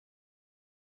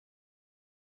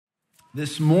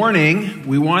This morning,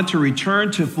 we want to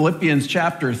return to Philippians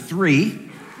chapter 3.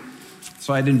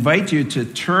 So I'd invite you to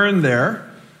turn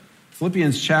there.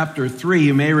 Philippians chapter 3.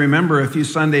 You may remember a few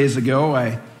Sundays ago,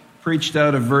 I preached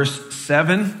out of verse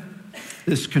 7.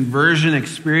 This conversion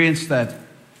experience that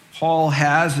Paul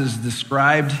has is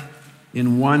described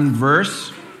in one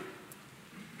verse.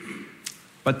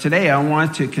 But today I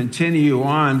want to continue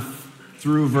on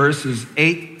through verses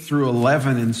 8 through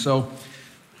 11. And so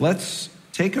let's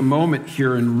take a moment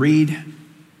here and read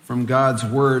from God's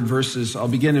word I'll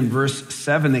begin in verse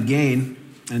 7 again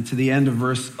and to the end of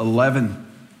verse 11,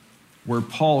 where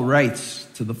Paul writes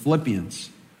to the Philippians,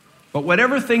 "But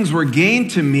whatever things were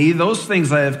gained to me, those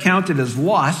things I have counted as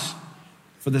loss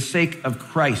for the sake of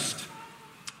Christ.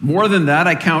 More than that,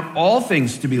 I count all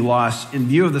things to be loss in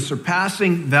view of the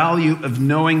surpassing value of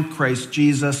knowing Christ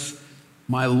Jesus,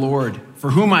 my Lord,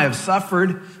 for whom I have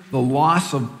suffered the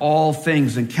loss of all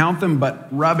things and count them but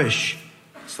rubbish,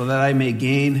 so that I may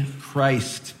gain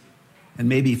Christ and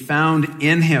may be found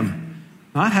in him,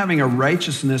 not having a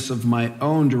righteousness of my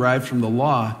own derived from the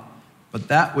law, but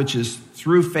that which is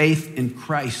through faith in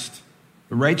Christ,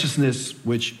 the righteousness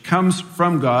which comes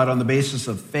from God on the basis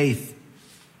of faith,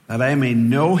 that I may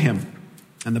know him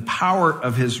and the power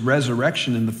of his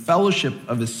resurrection and the fellowship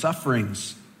of his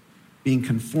sufferings, being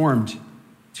conformed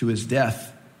to his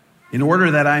death, in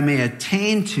order that I may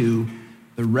attain to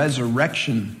the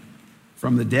resurrection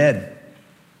from the dead."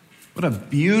 What a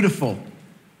beautiful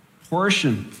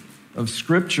portion of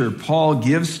Scripture Paul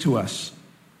gives to us.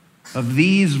 Of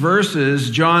these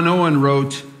verses, John Owen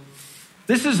wrote,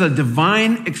 "This is a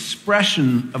divine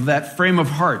expression of that frame of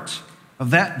heart,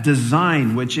 of that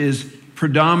design which is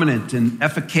predominant and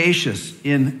efficacious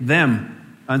in them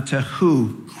unto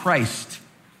who Christ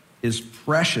is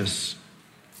precious."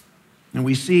 And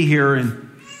we see here in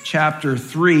chapter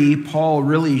 3, Paul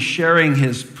really sharing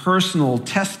his personal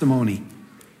testimony.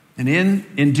 And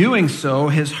in doing so,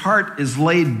 his heart is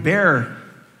laid bare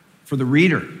for the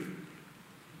reader.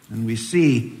 And we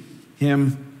see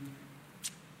him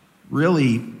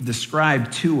really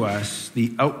describe to us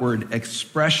the outward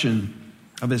expression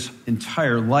of his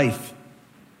entire life.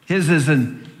 His is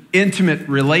an intimate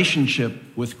relationship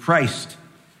with Christ,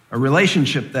 a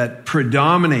relationship that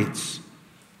predominates.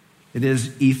 It is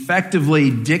effectively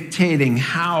dictating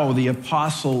how the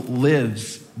apostle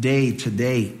lives day to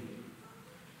day.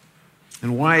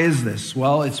 And why is this?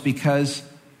 Well, it's because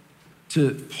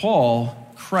to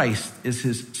Paul, Christ is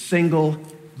his single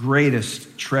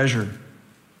greatest treasure.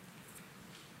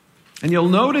 And you'll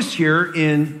notice here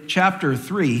in chapter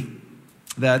 3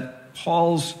 that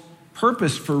Paul's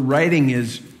purpose for writing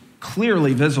is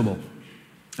clearly visible.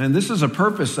 And this is a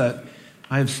purpose that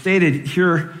I have stated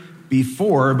here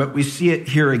before, but we see it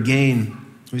here again.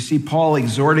 We see Paul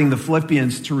exhorting the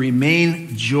Philippians to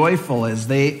remain joyful as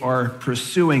they are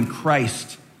pursuing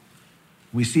Christ.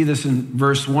 We see this in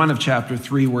verse 1 of chapter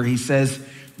 3, where he says,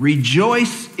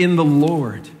 "Rejoice in the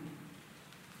Lord."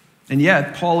 And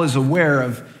yet, Paul is aware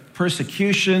of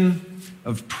persecution,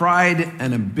 of pride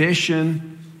and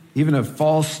ambition, even of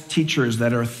false teachers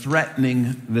that are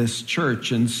threatening this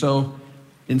church. And so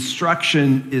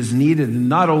instruction is needed, and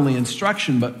not only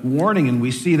instruction, but warning. And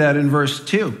we see that in verse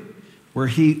 2, where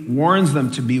he warns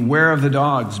them to beware of the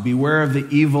dogs, beware of the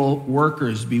evil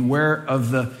workers, beware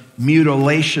of the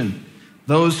mutilation,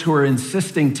 those who are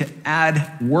insisting to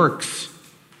add works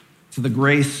to the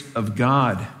grace of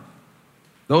God,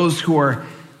 those who are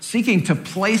seeking to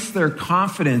place their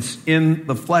confidence in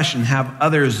the flesh and have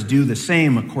others do the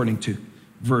same, according to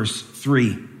verse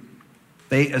 3.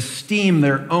 They esteem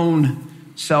their own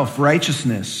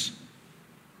self-righteousness,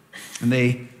 and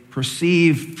they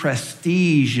perceive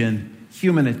prestige and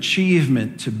human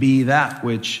achievement to be that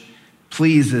which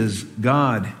pleases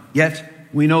God. Yet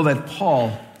we know that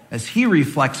Paul, as he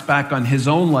reflects back on his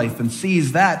own life and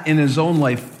sees that in his own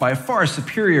life by far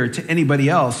superior to anybody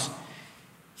else,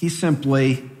 he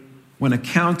simply, when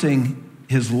accounting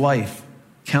his life,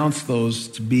 counts those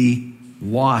to be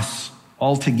loss,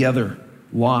 altogether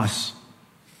loss.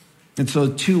 And so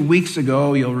 2 weeks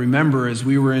ago, you'll remember, as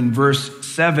we were in verse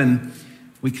 7,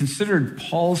 we considered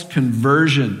Paul's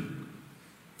conversion.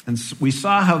 And we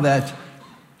saw how that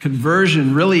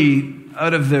conversion really,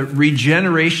 out of the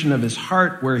regeneration of his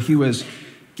heart, where he was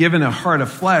given a heart of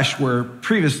flesh, where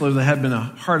previously there had been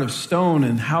a heart of stone,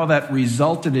 and how that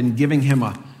resulted in giving him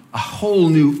a whole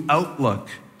new outlook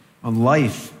on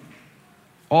life.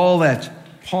 All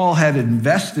that Paul had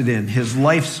invested in, his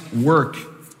life's work,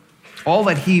 all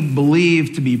that he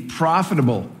believed to be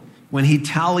profitable, when he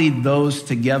tallied those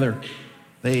together,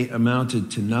 they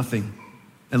amounted to nothing.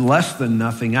 and less than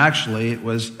nothing, actually. It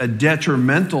was a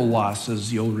detrimental loss,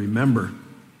 as you'll remember.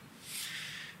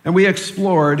 And we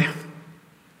explored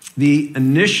the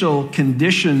initial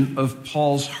condition of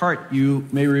Paul's heart. You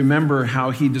may remember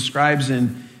how he describes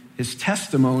in his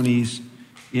testimonies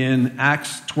in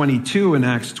Acts 22 and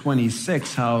Acts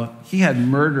 26, how he had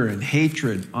murder and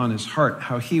hatred on his heart,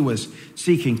 how he was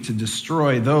seeking to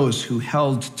destroy those who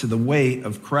held to the way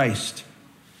of Christ.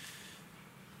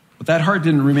 But that heart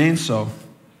didn't remain so.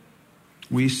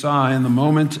 We saw in the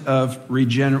moment of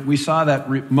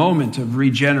moment of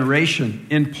regeneration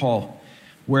in Paul,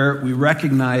 where we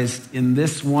recognized in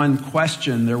this one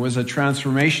question there was a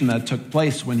transformation that took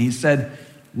place when he said,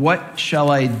 "What shall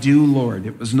I do, Lord?"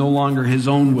 It was no longer his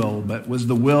own will, but was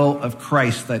the will of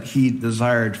Christ that he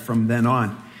desired from then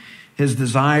on. His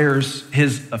desires,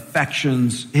 his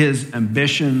affections, his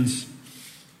ambitions,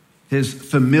 his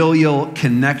familial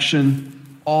connection,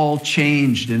 all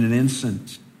changed in an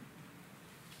instant.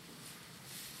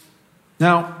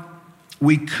 Now,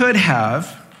 we could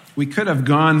have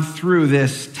gone through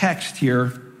this text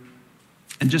here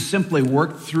and just simply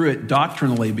worked through it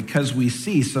doctrinally, because we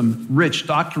see some rich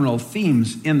doctrinal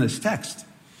themes in this text.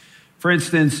 For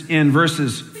instance, in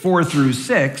verses 4 through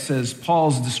 6, as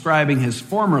Paul's describing his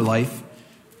former life,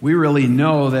 we really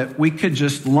know that we could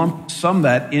just lump sum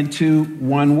that into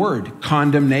one word: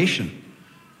 condemnation.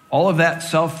 All of that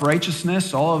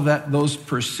self-righteousness, all of those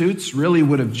pursuits really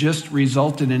would have just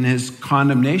resulted in his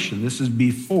condemnation. This is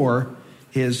before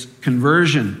his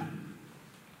conversion.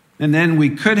 And then we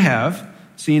could have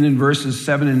seen in verses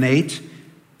 7 and 8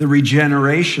 the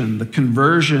regeneration, the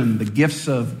conversion, the gifts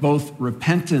of both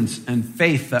repentance and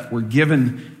faith that were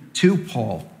given to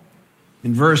Paul.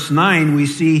 In verse 9, we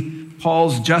see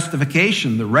Paul's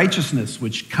justification, the righteousness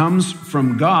which comes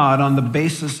from God on the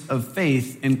basis of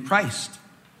faith in Christ.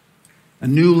 A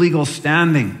new legal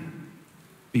standing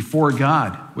before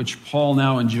God, which Paul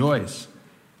now enjoys.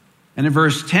 And in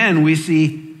verse 10, we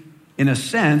see, in a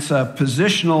sense, a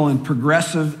positional and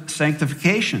progressive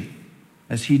sanctification,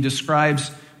 as he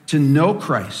describes to know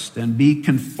Christ and be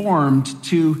conformed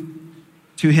to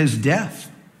his death.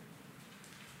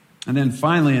 And then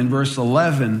finally, in verse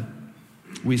 11,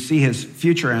 we see his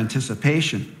future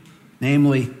anticipation,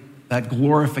 namely that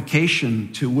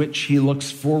glorification to which he looks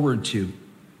forward to,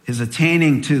 his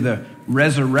attaining to the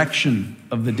resurrection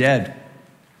of the dead.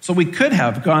 So we could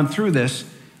have gone through this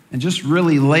and just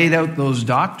really laid out those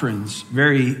doctrines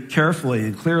very carefully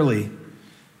and clearly.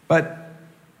 But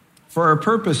for our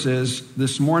purposes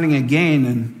this morning again,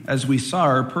 and as we saw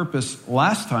our purpose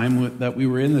last time that we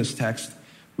were in this text,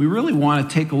 we really want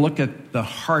to take a look at the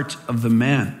heart of the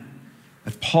man,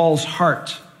 at Paul's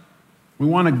heart. We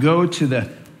want to go to the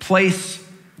place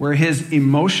where his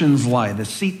emotions lie, the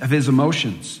seat of his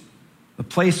emotions, the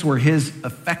place where his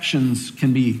affections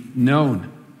can be known,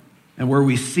 and where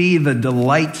we see the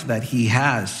delight that he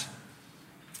has.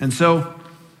 And so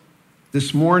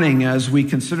this morning, as we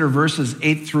consider verses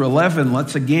 8 through 11,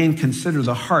 let's again consider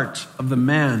the heart of the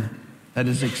man that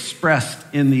is expressed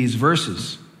in these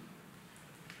verses.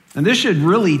 And this should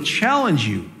really challenge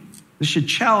you. This should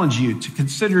challenge you to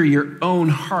consider your own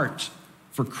heart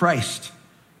for Christ,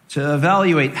 to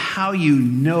evaluate how you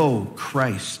know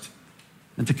Christ,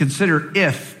 and to consider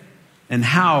if and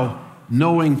how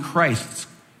knowing Christ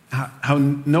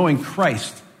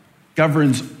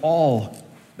governs all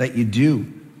that you do.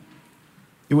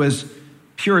 It was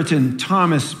Puritan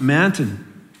Thomas Manton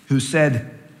who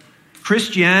said,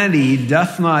 "Christianity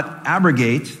doth not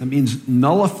abrogate," that means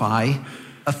nullify,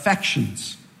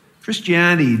 affections.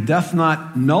 Christianity doth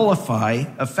not nullify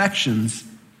affections,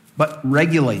 but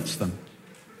regulates them.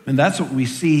 And that's what we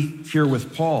see here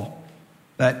with Paul,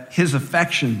 that his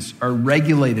affections are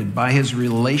regulated by his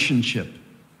relationship,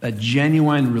 that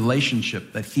genuine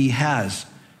relationship that he has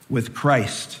with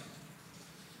Christ.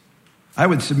 I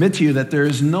would submit to you that there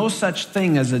is no such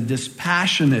thing as a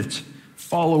dispassionate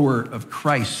follower of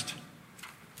Christ.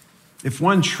 If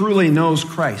one truly knows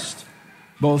Christ,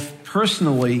 both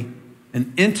personally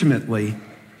and intimately,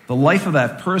 the life of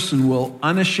that person will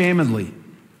unashamedly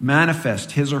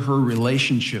manifest his or her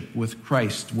relationship with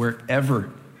Christ wherever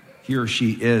he or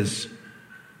she is.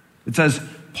 It's as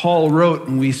Paul wrote,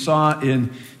 and we saw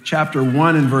in chapter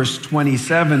 1 and verse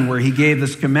 27, where he gave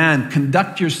this command: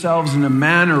 "Conduct yourselves in a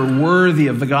manner worthy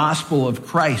of the gospel of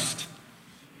Christ."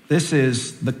 This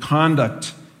is the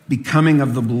conduct becoming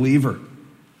of the believer.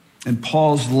 And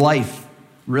Paul's life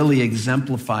really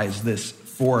exemplifies this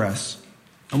for us.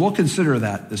 And we'll consider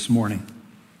that this morning.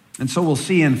 And so we'll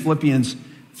see in Philippians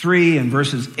 3 and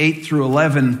verses 8 through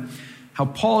 11 how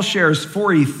Paul shares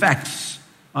 4 effects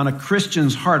on a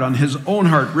Christian's heart, on his own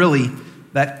heart really,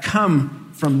 that come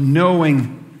from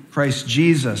knowing Christ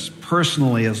Jesus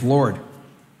personally as Lord.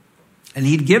 And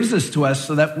he gives this to us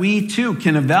so that we too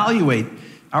can evaluate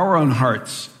our own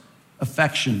heart's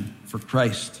affection for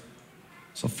Christ.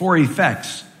 So 4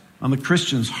 effects on the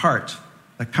Christian's heart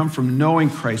that come from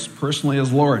knowing Christ personally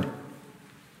as Lord.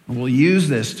 And we'll use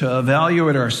this to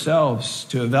evaluate ourselves,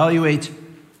 to evaluate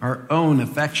our own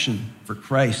affection for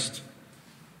Christ.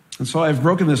 And so I've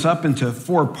broken this up into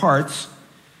 4 parts.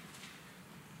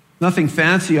 Nothing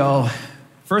fancy.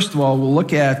 First of all, we'll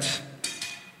look at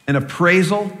an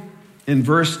appraisal in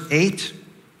verse 8.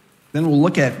 Then we'll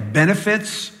look at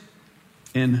benefits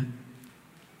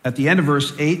at the end of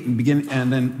verse 8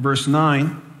 and then verse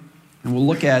 9. And we'll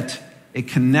look at a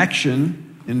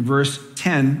connection in verse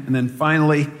 10. And then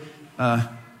finally,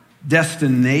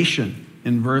 destination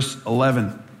in verse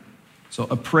 11. So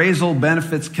appraisal,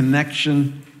 benefits,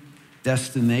 connection,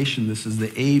 destination. This is the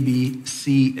A, B,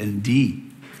 C, and D,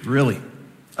 really,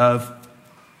 of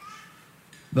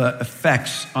the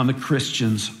effects on the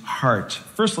Christian's heart.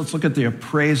 First, let's look at the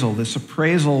appraisal, this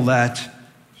appraisal that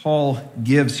Paul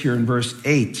gives here in verse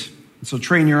 8. So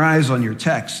train your eyes on your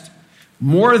text.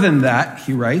 More than that,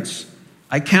 he writes,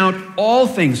 I count all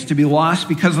things to be lost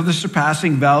because of the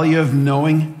surpassing value of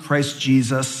knowing Christ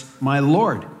Jesus, my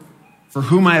Lord, for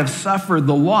whom I have suffered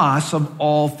the loss of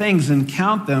all things and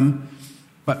count them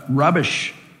but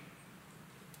rubbish.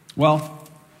 Well,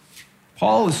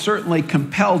 Paul is certainly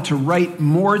compelled to write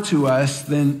more to us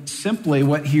than simply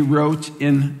what he wrote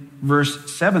in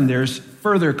verse 7. There's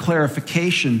further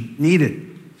clarification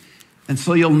needed. And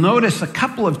so you'll notice a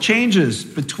couple of changes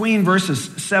between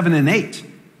verses 7 and 8.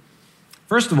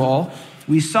 First of all,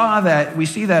 we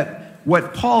see that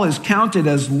what Paul has counted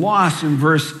as loss in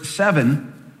verse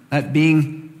 7, that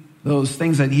being those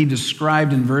things that he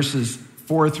described in verses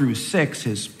 4 through 6,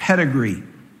 his pedigree,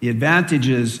 the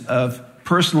advantages of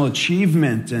personal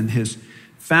achievement and his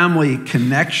family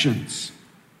connections,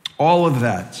 all of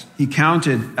that he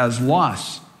counted as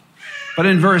loss. But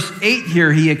in verse 8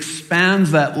 here, he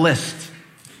expands that list.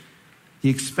 He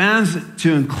expands it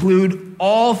to include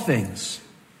all things,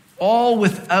 all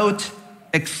without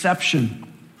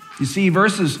exception. You see,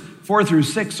 verses 4 through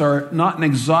 6 are not an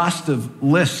exhaustive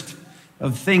list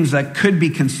of things that could be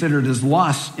considered as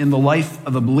loss in the life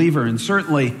of a believer, and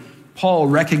certainly Paul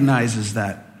recognizes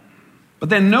that. But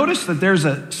then notice that there's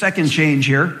a second change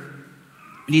here.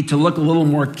 We need to look a little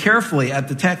more carefully at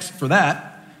the text for that.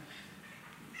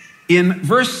 In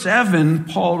verse 7,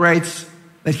 Paul writes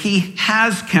that he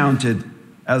has counted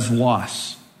as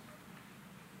loss.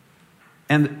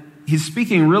 And he's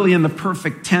speaking really in the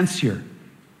perfect tense here.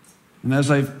 And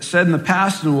as I've said in the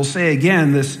past and will say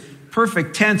again, this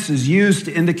perfect tense is used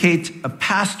to indicate a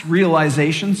past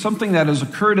realization, something that has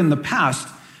occurred in the past,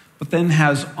 but then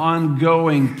has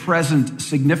ongoing present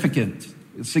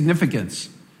significance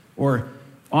or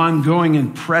ongoing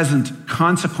and present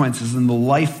consequences in the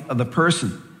life of the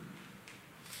person.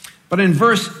 But in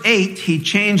verse 8, he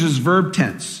changes verb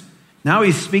tense. Now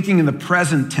he's speaking in the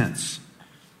present tense.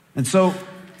 And so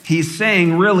he's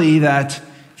saying really that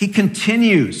he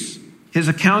continues his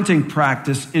accounting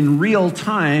practice in real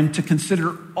time to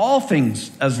consider all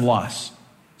things as loss.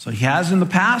 So he has in the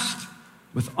past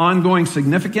with ongoing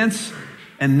significance,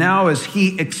 and now as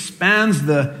he expands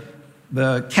the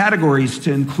categories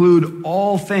to include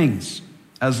all things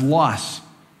as loss,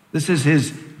 this is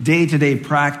his day-to-day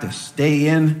practice, day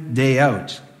in, day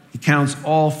out. He counts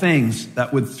all things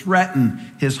that would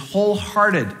threaten his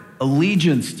wholehearted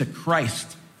allegiance to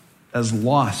Christ as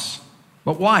loss.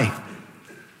 But why?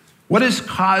 What has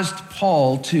caused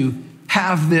Paul to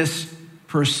have this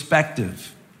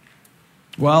perspective?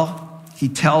 Well, he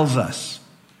tells us,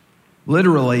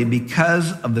 literally,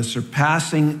 because of the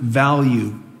surpassing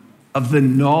value of the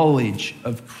knowledge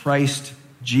of Christ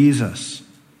Jesus.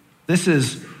 This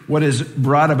is what has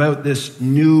brought about this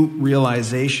new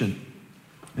realization.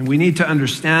 And we need to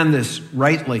understand this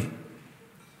rightly.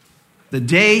 The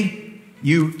day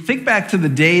you think back to the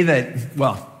day that,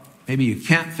 well, maybe you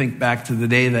can't think back to the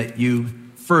day that you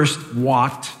first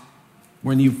walked,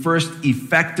 when you first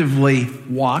effectively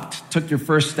walked, took your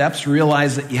first steps,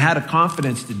 realized that you had a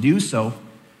confidence to do so.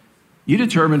 You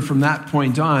determined from that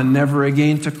point on never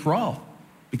again to crawl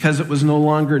because it was no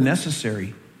longer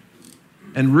necessary.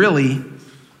 And really,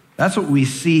 that's what we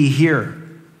see here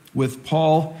with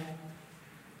Paul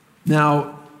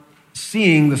now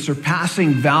seeing the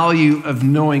surpassing value of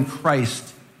knowing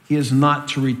Christ. He is not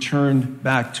to return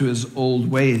back to his old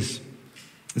ways.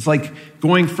 It's like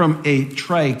going from a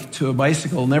trike to a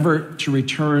bicycle, never to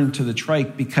return to the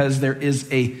trike because there is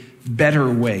a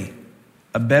better way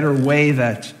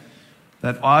that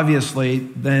obviously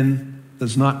then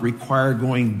does not require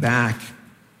going back.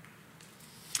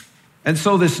 And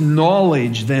so this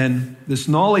knowledge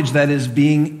that is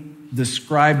being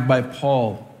described by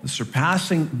Paul, the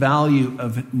surpassing value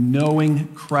of knowing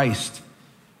Christ,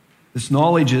 this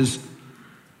knowledge is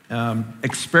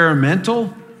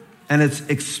experimental and it's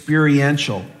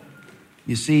experiential.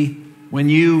 You see, when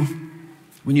you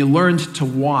learned to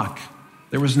walk,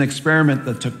 there was an experiment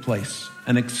that took place,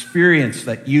 an experience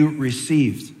that you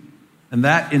received, and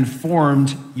that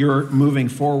informed your moving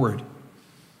forward.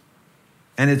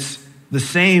 And it's the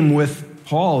same with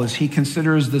Paul as he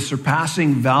considers the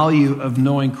surpassing value of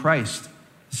knowing Christ.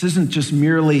 This isn't just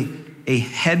merely a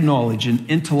head knowledge, an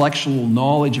intellectual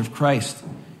knowledge of Christ.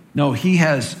 No, he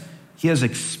has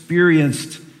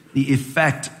experienced the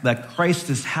effect that Christ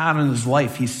has had on his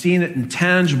life. He's seen it in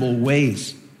tangible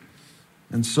ways.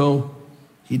 And so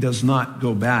he does not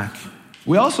go back.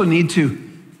 We also need to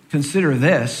consider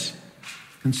this.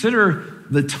 Consider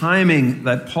the timing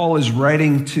that Paul is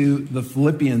writing to the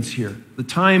Philippians here. The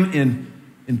time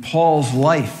in Paul's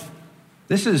life.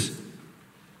 This is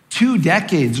 2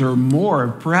 decades or more,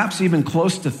 perhaps even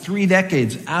close to 3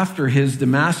 decades after his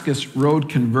Damascus Road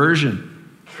conversion.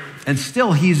 And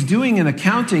still, he's doing an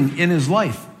accounting in his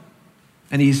life.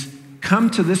 And he's come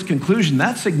to this conclusion.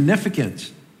 That's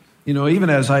significant. You know,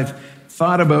 even as I've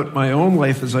thought about my own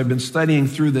life as I've been studying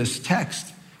through this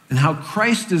text, and how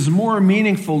Christ is more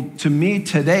meaningful to me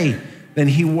today than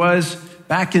he was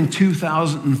back in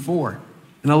 2004.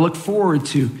 And I look forward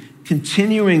to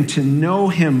continuing to know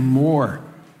him more.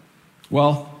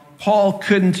 Well, Paul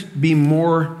couldn't be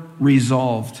more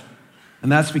resolved.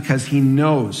 And that's because he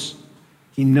knows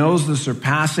the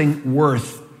surpassing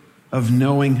worth of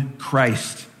knowing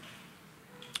Christ.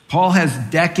 Paul has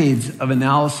decades of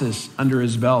analysis under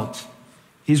his belt.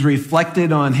 He's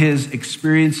reflected on his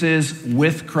experiences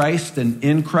with Christ and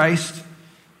in Christ.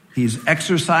 He's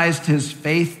exercised his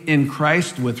faith in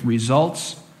Christ with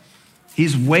results.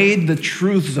 He's weighed the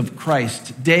truths of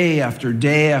Christ day after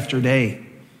day after day.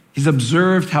 He's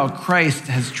observed how Christ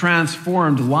has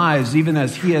transformed lives even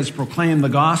as he has proclaimed the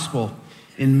gospel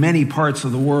in many parts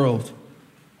of the world.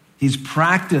 He's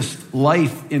practiced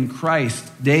life in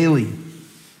Christ daily.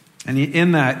 And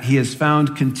in that, he has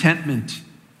found contentment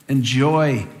and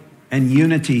joy and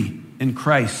unity in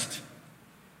Christ.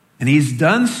 And he's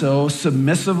done so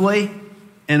submissively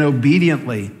and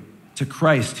obediently to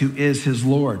Christ, who is his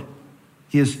Lord.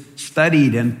 He has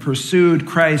studied and pursued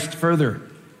Christ further,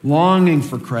 longing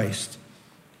for Christ.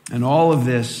 And all of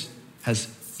this has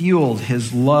fueled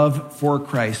his love for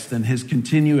Christ and his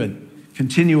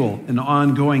continual and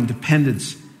ongoing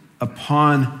dependence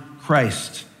upon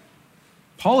Christ.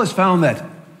 Paul has found that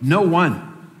no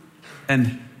one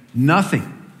and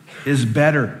nothing is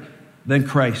better than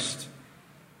Christ.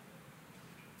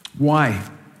 Why?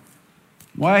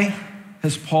 Why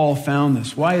has Paul found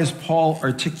this? Why is Paul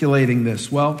articulating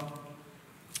this? Well,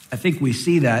 I think we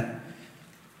see that.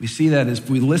 We see that as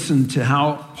we listen to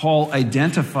how Paul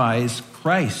identifies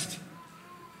Christ.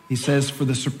 He says, for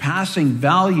the surpassing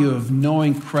value of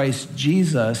knowing Christ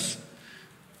Jesus,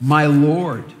 my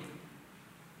Lord.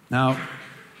 Now,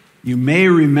 you may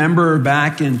remember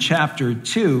back in chapter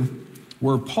 2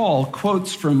 where Paul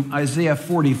quotes from Isaiah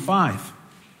 45.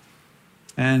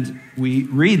 And we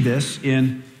read this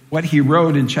in what he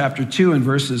wrote in chapter 2 in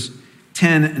verses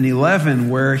 10 and 11,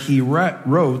 where he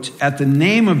wrote, at the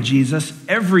name of Jesus,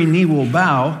 every knee will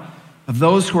bow, of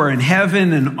those who are in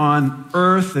heaven and on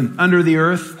earth and under the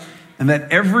earth, and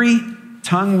that every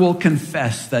tongue will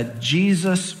confess that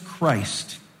Jesus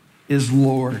Christ is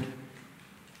Lord.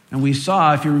 And we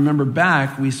saw, if you remember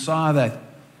back, we saw that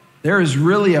there is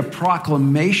really a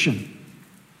proclamation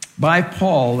by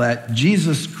Paul that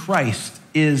Jesus Christ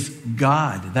is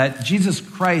God, that Jesus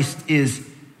Christ is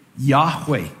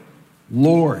Yahweh,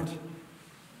 Lord.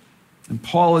 And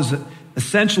Paul is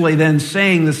essentially then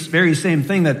saying this very same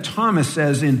thing that Thomas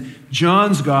says in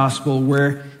John's gospel,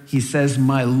 where he says,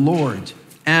 my Lord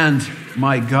and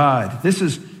my God. This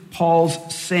is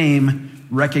Paul's same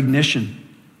recognition.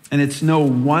 And it's no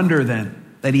wonder then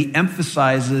that he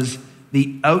emphasizes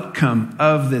the outcome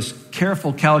of this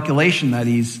careful calculation that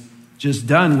he's just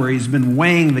done, where he's been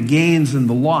weighing the gains and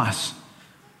the loss.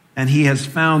 And he has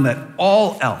found that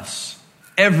all else,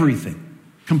 everything,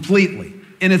 completely,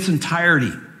 in its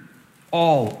entirety,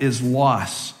 all is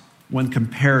loss when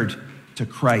compared to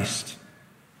Christ.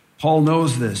 Paul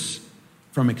knows this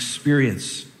from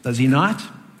experience, does he not?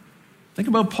 Think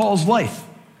about Paul's life.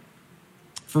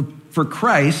 For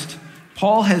Christ,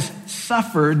 Paul has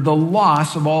suffered the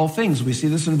loss of all things. We see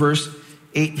this in verse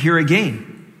 8 here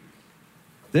again.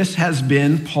 This has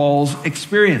been Paul's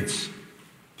experience.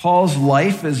 Paul's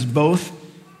life is both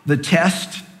the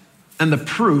test and the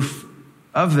proof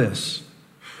of this.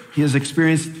 He has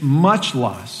experienced much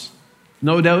loss.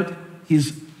 No doubt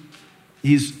he's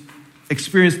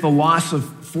experienced the loss of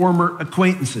former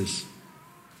acquaintances.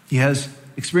 He has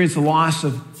experienced the loss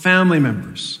of family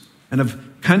members and of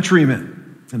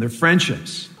countrymen and their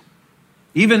friendships.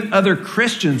 Even other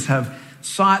Christians have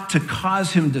sought to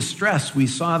cause him distress. We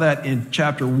saw that in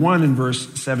chapter 1 and verse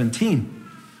 17.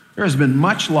 There has been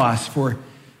much loss for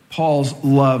Paul's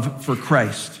love for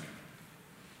Christ.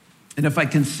 And if I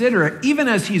consider it, even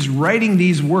as he's writing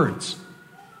these words,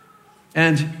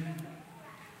 and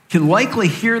can likely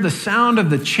hear the sound of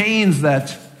the chains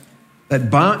that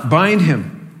bind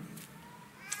him,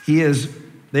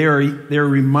 they are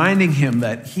reminding him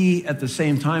that he, at the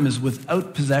same time, is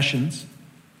without possessions.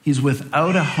 He's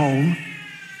without a home.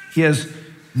 He has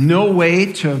no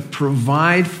way to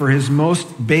provide for his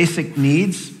most basic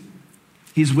needs.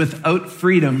 He's without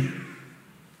freedom.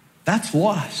 That's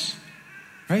loss,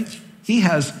 right? He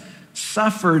has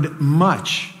suffered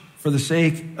much for the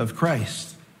sake of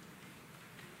Christ.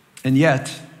 And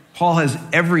yet, Paul has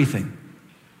everything.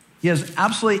 He has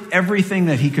absolutely everything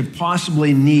that he could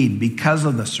possibly need because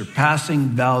of the surpassing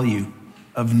value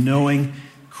of knowing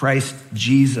Christ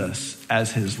Jesus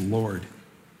as his Lord.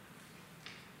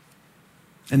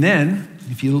 And then,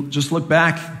 if you just look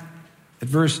back at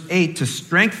verse 8, to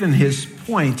strengthen his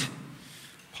point,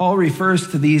 Paul refers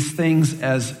to these things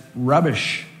as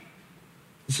rubbish.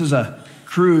 This is a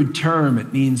crude term.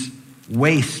 It means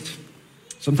waste,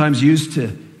 sometimes used to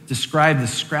describe the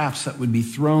scraps that would be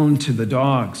thrown to the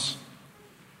dogs.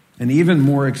 And even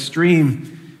more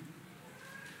extreme,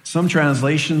 some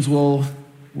translations will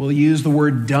use the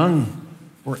word dung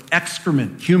or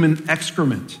excrement, human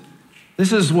excrement.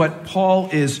 This is what Paul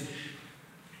is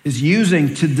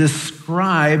using to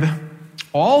describe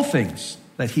all things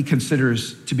that he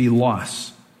considers to be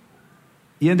loss.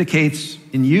 He indicates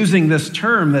in using this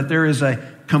term that there is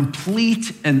a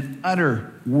complete and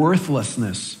utter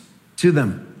worthlessness to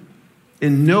them.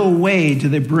 In no way do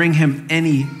they bring him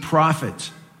any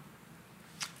profit.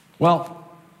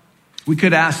 Well, we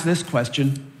could ask this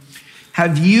question.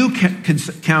 Have you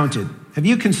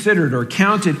considered or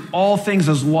counted all things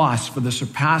as loss for the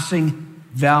surpassing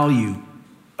value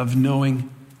of knowing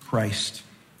Christ?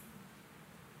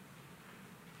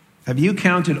 Have you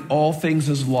counted all things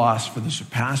as loss for the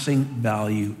surpassing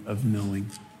value of knowing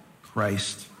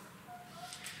Christ?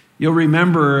 You'll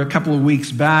remember a couple of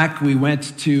weeks back, we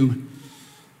went to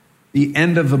the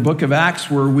end of the book of Acts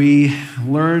where we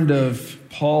learned of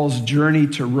Paul's journey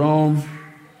to Rome.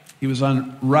 He was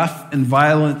on rough and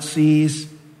violent seas,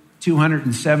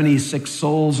 276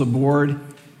 souls aboard,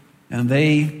 and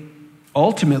they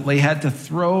ultimately had to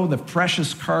throw the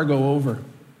precious cargo over.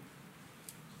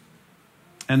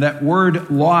 And that word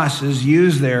loss is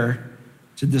used there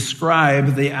to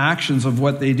describe the actions of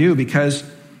what they do, because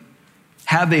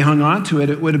had they hung on to it,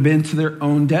 it would have been to their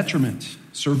own detriment.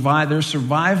 Their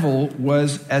survival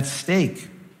was at stake.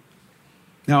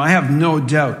 Now, I have no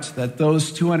doubt that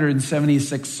those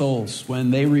 276 souls,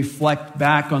 when they reflect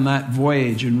back on that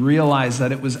voyage and realize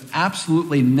that it was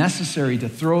absolutely necessary to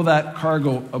throw that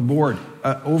cargo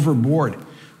overboard,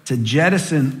 to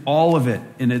jettison all of it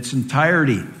in its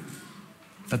entirety,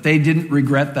 that they didn't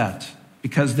regret that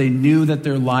because they knew that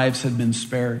their lives had been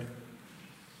spared.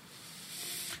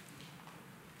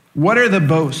 What are the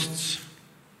boasts?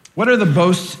 What are the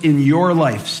boasts in your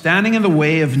life standing in the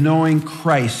way of knowing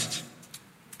Christ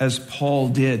as Paul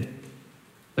did?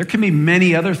 There can be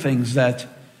many other things that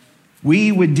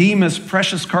we would deem as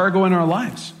precious cargo in our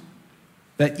lives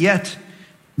that yet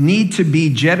need to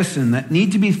be jettisoned, that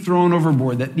need to be thrown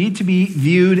overboard, that need to be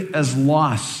viewed as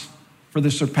loss for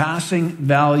the surpassing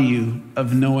value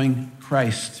of knowing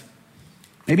Christ.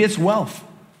 Maybe it's wealth.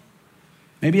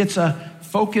 Maybe it's a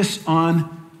focus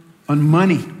on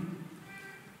money,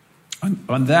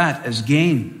 on that as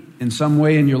gain in some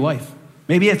way in your life.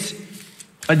 Maybe it's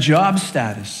a job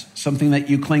status, something that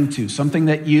you cling to, something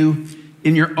that you,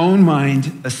 in your own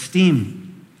mind,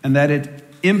 esteem, and that it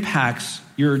impacts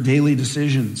your daily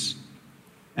decisions.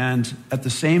 And at the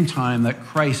same time, that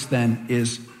Christ then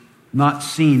is not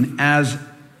seen as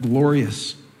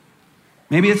glorious.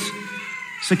 Maybe it's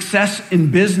success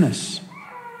in business.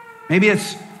 Maybe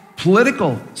it's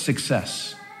political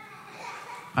success.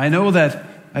 I know that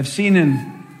I've seen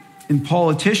in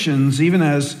politicians, even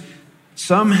as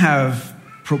some have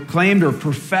proclaimed or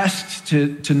professed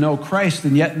to know Christ,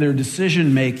 and yet in their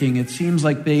decision making, it seems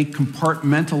like they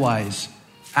compartmentalize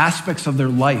aspects of their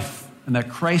life and that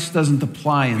Christ doesn't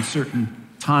apply in certain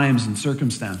times and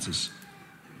circumstances.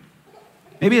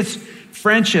 Maybe it's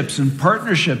friendships and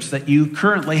partnerships that you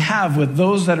currently have with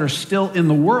those that are still in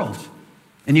the world,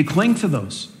 and you cling to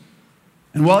those.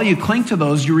 And while you cling to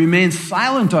those, you remain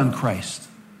silent on Christ.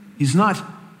 He's not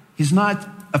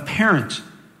apparent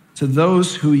to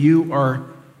those who you are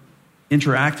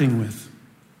interacting with.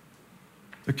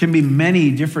 There can be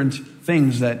many different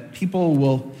things that people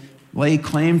will lay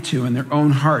claim to in their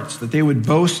own hearts, that they would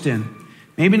boast in.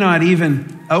 Maybe not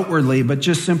even outwardly, but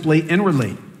just simply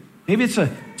inwardly. Maybe it's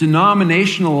a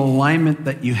denominational alignment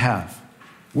that you have,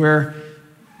 where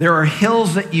there are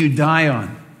hills that you die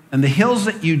on, and the hills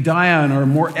that you die on are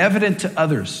more evident to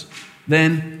others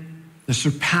than the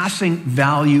surpassing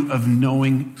value of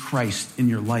knowing Christ in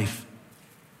your life.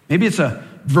 Maybe it's a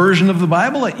version of the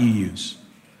Bible that you use.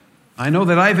 I know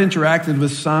that I've interacted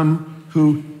with some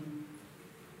who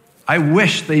I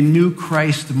wish they knew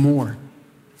Christ more,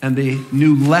 and they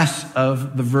knew less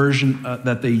of the version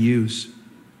that they use.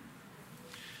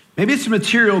 Maybe it's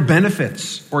material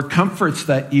benefits or comforts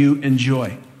that you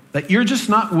enjoy, that you're just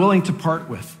not willing to part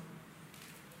with.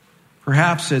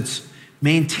 Perhaps it's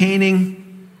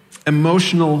maintaining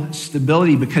emotional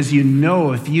stability because you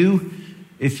know if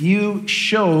you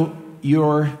show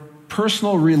your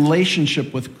personal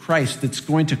relationship with Christ, it's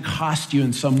going to cost you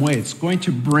in some way. It's going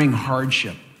to bring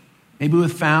hardship. Maybe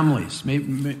with families,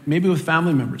 maybe with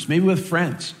family members, maybe with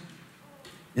friends.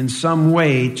 In some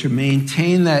way, to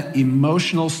maintain that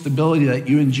emotional stability that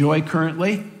you enjoy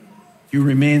currently, you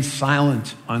remain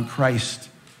silent on Christ.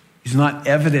 He's not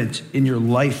evident in your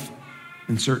life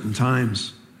in certain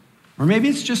times. Or maybe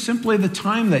it's just simply the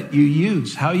time that you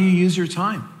use, how you use your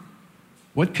time.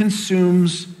 What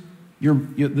consumes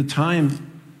the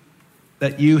time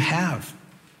that you have?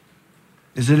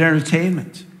 Is it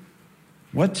entertainment?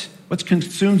 What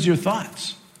consumes your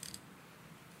thoughts?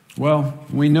 Well,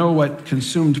 we know what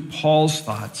consumed Paul's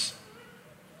thoughts.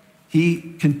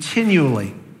 He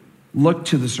continually looked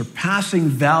to the surpassing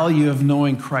value of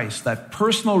knowing Christ, that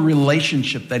personal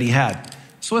relationship that he had.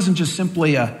 This wasn't just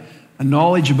simply a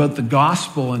knowledge about the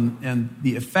gospel and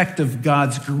the effect of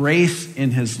God's grace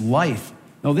in his life.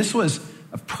 No, this was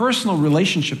a personal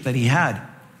relationship that he had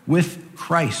with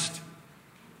Christ.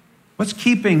 What's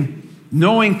keeping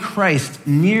knowing Christ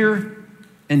near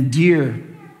and dear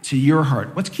to your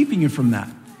heart? What's keeping you from that?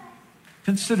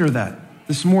 Consider that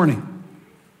this morning.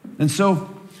 And so,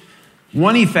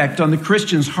 one effect on the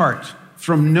Christian's heart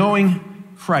from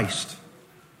knowing Christ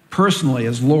personally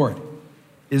as Lord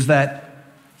is that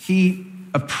he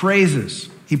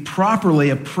properly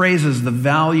appraises the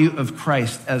value of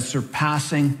Christ as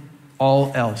surpassing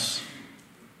all else.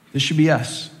 This should be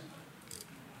us.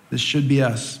 This should be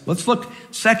us. Let's look,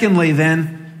 secondly,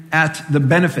 then, at the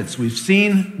benefits. We've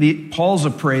seen Paul's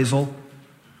appraisal.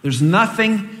 There's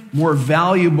nothing more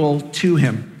valuable to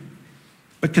him.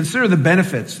 But consider the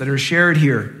benefits that are shared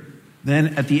here.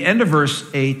 Then at the end of verse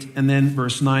 8 and then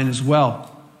verse 9 as well.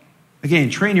 Again,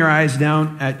 train your eyes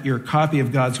down at your copy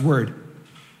of God's word.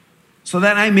 So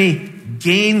that I may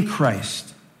gain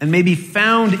Christ and may be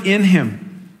found in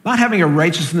him, not having a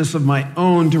righteousness of my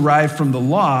own derived from the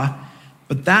law,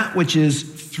 but that which is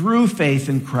through faith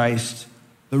in Christ,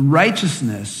 the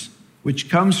righteousness which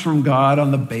comes from God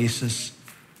on the basis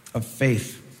of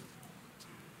faith.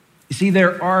 You see,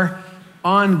 there are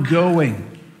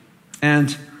ongoing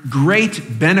and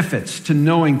great benefits to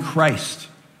knowing Christ.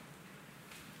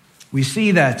 We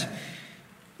see that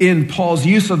in Paul's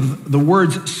use of the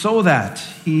words "so that."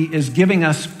 He is giving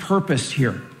us purpose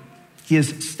here. He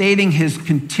is stating his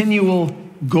continual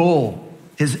goal,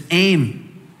 his aim.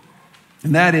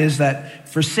 And that is that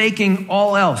forsaking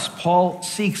all else, Paul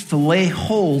seeks to lay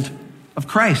hold of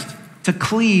Christ, to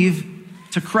cleave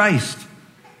to Christ,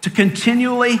 to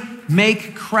continually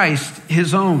make Christ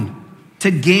his own.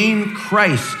 To gain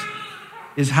Christ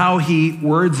is how he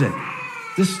words it.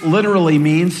 This literally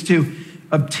means to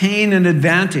obtain an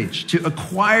advantage, to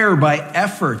acquire by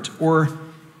effort or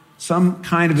some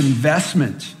kind of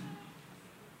investment.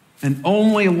 And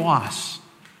only loss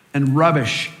and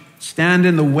rubbish stand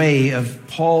in the way of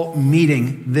Paul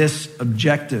meeting this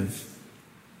objective.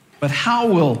 But how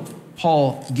will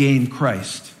Paul gain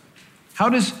Christ? How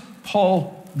does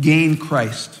Paul gain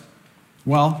Christ?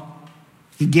 Well,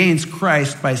 he gains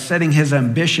Christ by setting his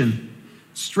ambition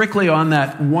strictly on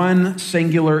that one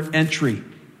singular entry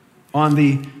on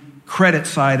the credit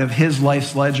side of his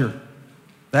life's ledger.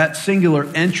 That singular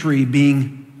entry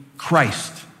being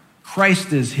Christ.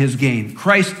 Christ is his gain.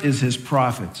 Christ is his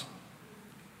profit.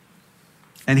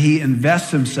 And he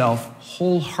invests himself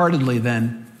wholeheartedly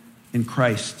then in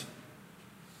Christ.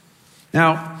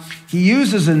 Now, he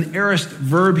uses an aorist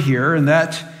verb here, and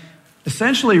that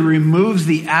essentially removes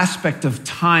the aspect of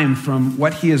time from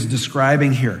what he is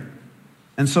describing here.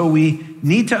 And so we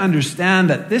need to understand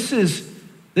that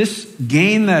this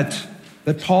gain that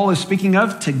Paul is speaking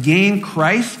of, to gain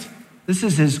Christ, this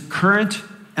is his current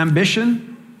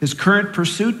ambition, his current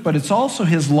pursuit, but it's also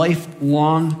his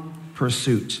lifelong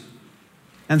pursuit.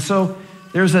 And so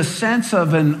there's a sense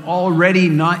of an already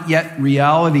not yet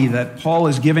reality that Paul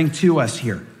is giving to us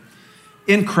here.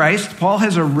 In Christ, Paul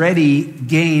has already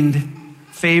gained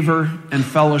favor and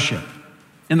fellowship.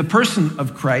 In the person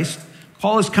of Christ,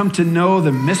 Paul has come to know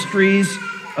the mysteries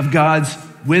of God's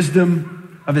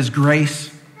wisdom, of his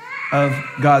grace, of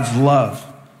God's love.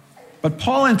 But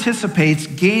Paul anticipates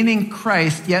gaining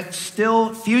Christ, yet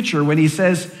still future, when he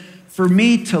says, "For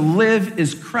me to live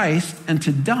is Christ, and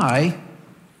to die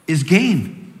is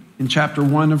gain," in chapter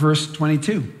 1 of verse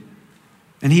 22.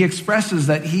 And he expresses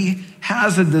that he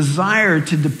has a desire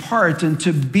to depart and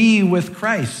to be with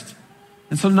Christ.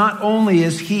 And so not only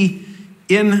is he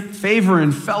in favor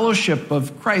and fellowship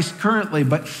of Christ currently,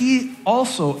 but he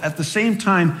also at the same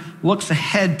time looks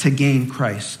ahead to gain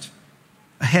Christ,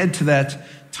 ahead to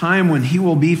that time when he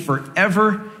will be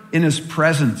forever in his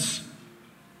presence.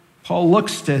 Paul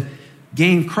looks to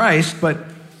gain Christ, but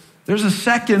there's a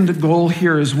second goal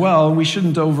here as well, and we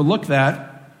shouldn't overlook that.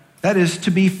 That is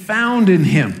to be found in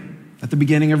him, at the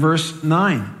beginning of verse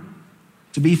 9.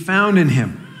 To be found in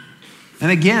him. And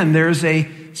again, there's a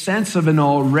sense of an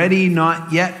already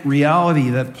not yet reality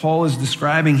that Paul is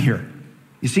describing here.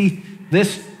 You see,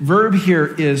 this verb here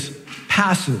is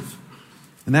passive.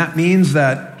 And that means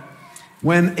that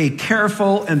when a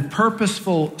careful and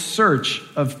purposeful search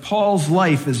of Paul's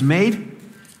life is made,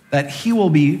 that he will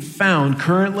be found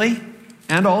currently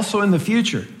and also in the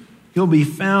future. He'll be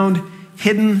found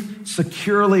hidden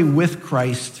securely with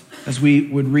Christ, as we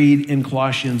would read in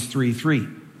Colossians 3:3.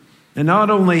 And not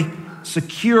only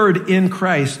secured in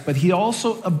Christ, but he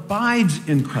also abides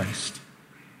in Christ.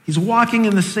 He's walking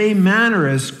in the same manner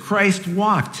as Christ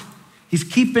walked. He's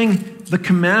keeping the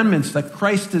commandments that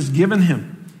Christ has given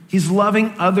him. He's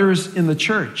loving others in the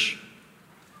church.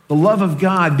 The love of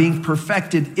God being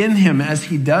perfected in him as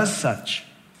he does such.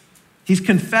 He's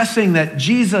confessing that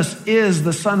Jesus is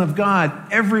the Son of God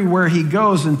everywhere he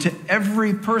goes and to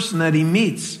every person that he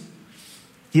meets.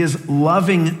 He is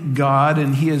loving God,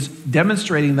 and he is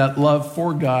demonstrating that love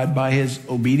for God by his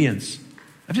obedience.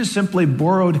 I've just simply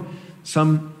borrowed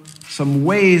some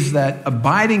ways that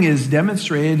abiding is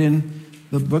demonstrated in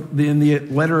the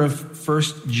letter of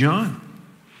 1 John.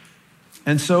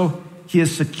 And so he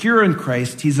is secure in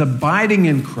Christ. He's abiding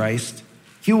in Christ.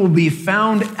 He will be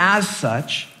found as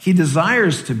such. He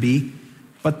desires to be,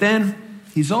 but then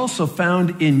he's also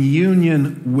found in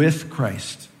union with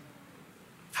Christ.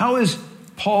 How is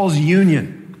Paul's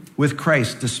union with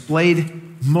Christ displayed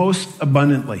most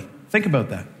abundantly? Think about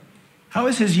that. How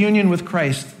is his union with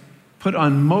Christ put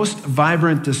on most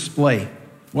vibrant display?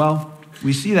 Well,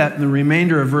 we see that in the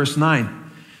remainder of verse 9.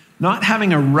 Not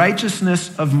having a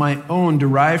righteousness of my own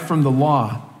derived from the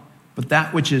law, but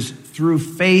that which is through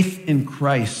faith in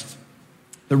Christ.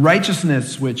 The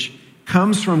righteousness which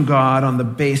comes from God on the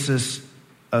basis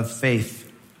of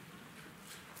faith.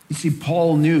 You see,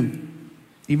 Paul knew,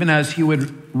 even as he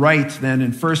would write then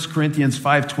in 1 Corinthians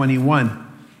 5:21,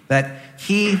 that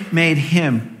he made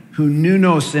him who knew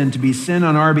no sin to be sin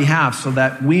on our behalf, so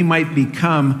that we might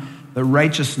become the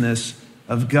righteousness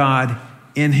of God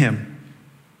in him.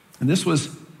 And this was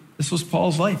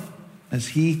Paul's life. As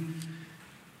he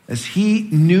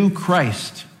knew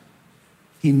Christ,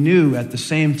 he knew at the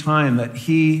same time that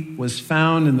he was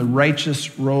found in the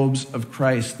righteous robes of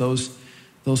Christ, those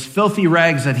filthy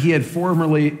rags that he had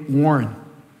formerly worn,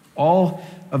 all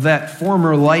of that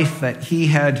former life that he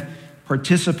had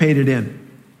participated in,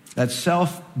 that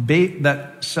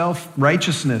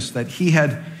self-righteousness that he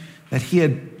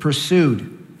had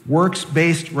pursued,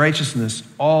 works-based righteousness,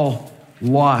 all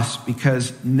lost,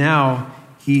 because now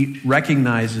he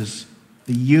recognizes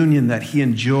the union that he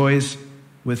enjoys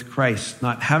with Christ,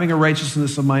 not having a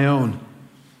righteousness of my own,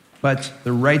 but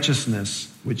the righteousness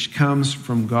which comes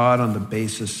from God on the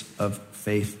basis of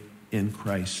faith in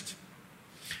Christ.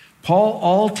 Paul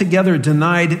altogether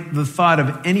denied the thought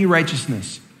of any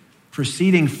righteousness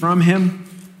proceeding from him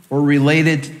or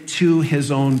related to his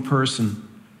own person.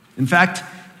 In fact,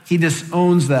 he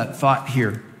disowns that thought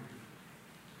here.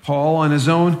 Paul, on his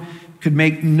own, could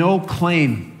make no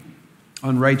claim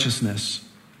on righteousness.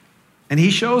 And he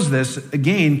shows this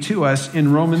again to us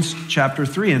in Romans chapter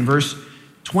 3 and verse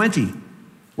 20,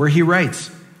 where he writes,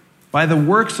 "By the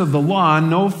works of the law,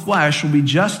 no flesh will be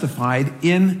justified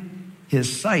in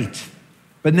his sight.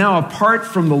 But now, apart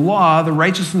from the law, the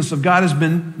righteousness of God has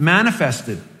been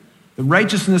manifested, The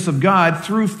righteousness of God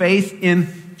through faith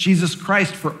in Jesus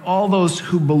Christ for all those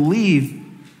who believe,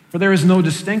 for there is no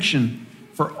distinction.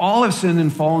 For all have sinned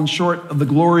and fallen short of the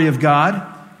glory of God,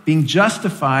 being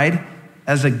justified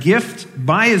as a gift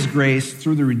by his grace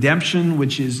through the redemption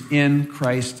which is in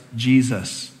Christ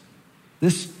Jesus.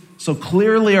 This so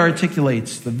clearly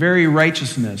articulates the very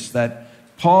righteousness that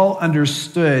Paul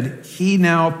understood he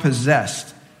now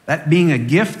possessed, that being a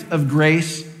gift of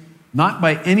grace, not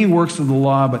by any works of the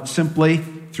law, but simply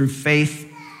through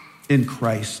faith in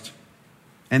Christ.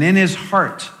 And in his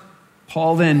heart,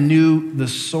 Paul then knew the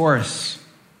source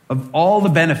of all the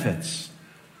benefits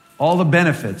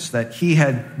that he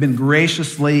had been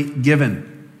graciously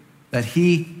given, that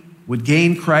he would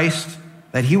gain Christ,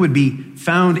 that he would be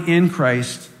found in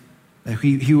Christ, that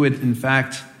he would in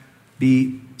fact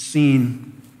be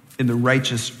seen in the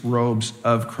righteous robes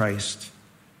of Christ,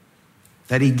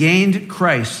 that he gained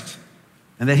Christ,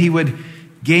 and that he would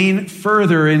gain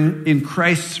further in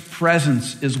Christ's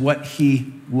presence is what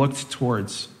he looked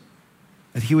towards,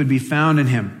 that he would be found in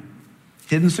him,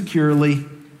 hidden securely,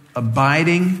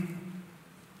 abiding,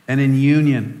 and in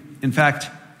union. In fact,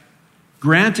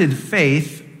 granted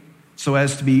faith so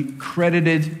as to be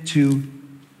credited to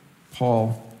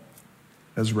Paul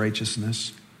as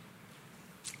righteousness.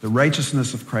 The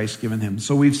righteousness of Christ given him.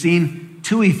 So we've seen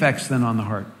two effects then on the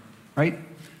heart, right?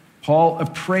 Paul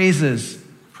appraises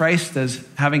Christ as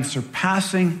having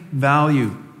surpassing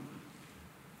value.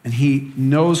 And he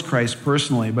knows Christ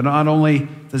personally. But not only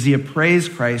does he appraise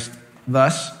Christ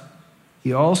thus,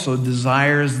 he also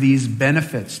desires these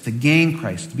benefits, to gain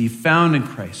Christ, to be found in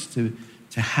Christ, to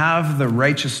have the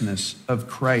righteousness of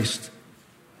Christ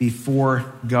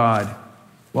before God.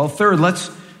 Well, third,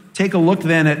 let's take a look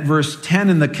then at verse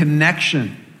 10 and the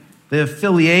connection, the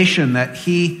affiliation that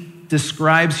he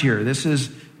describes here. This is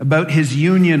about his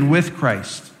union with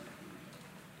Christ.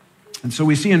 And so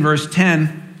we see in verse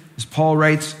 10, as Paul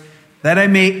writes, that I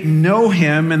may know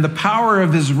him and the power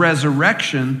of his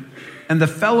resurrection and the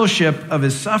fellowship of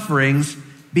his sufferings,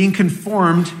 being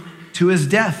conformed to his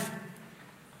death.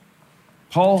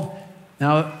 Paul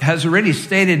now has already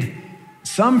stated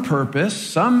some purpose,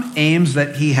 some aims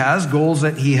that he has, goals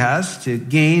that he has to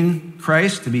gain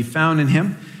Christ, to be found in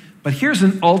him. But here's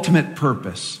an ultimate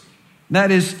purpose.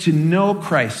 That is to know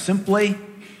Christ simply,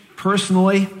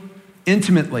 personally,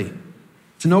 intimately.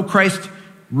 To know Christ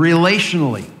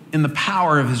relationally in the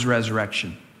power of his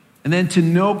resurrection. And then to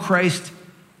know Christ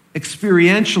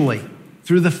experientially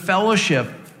through the fellowship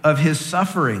of his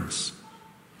sufferings.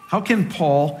 How can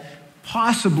Paul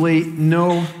possibly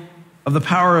know of the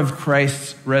power of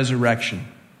Christ's resurrection?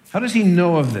 How does he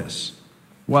know of this?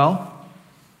 Well,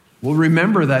 we'll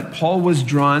remember that Paul was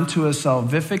drawn to a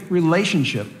salvific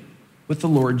relationship with the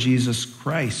Lord Jesus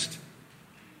Christ.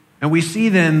 And we see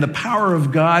then the power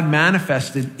of God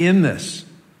manifested in this.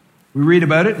 We read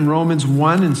about it in Romans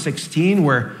 1 and 16,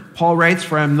 where Paul writes,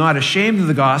 "For I am not ashamed of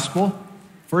the gospel,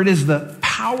 for it is the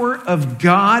power of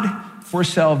God for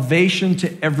salvation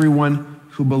to everyone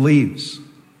who believes."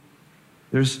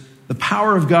 There's the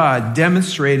power of God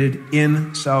demonstrated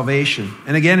in salvation.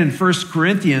 And again in 1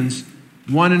 Corinthians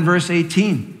 1 and verse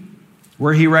 18,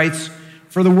 where he writes,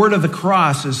 "For the word of the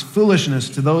cross is foolishness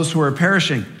to those who are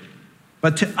perishing,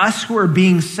 but to us who are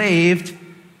being saved,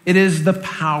 it is the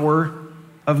power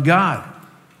of God."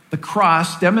 The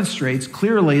cross demonstrates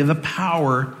clearly the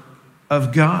power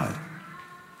of God.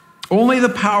 Only the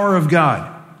power of God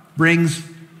brings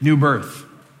new birth.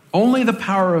 Only the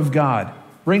power of God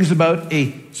brings about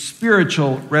a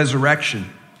spiritual resurrection.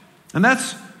 And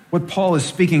that's what Paul is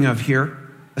speaking of here,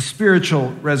 a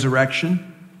spiritual resurrection.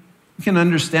 You can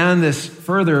understand this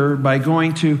further by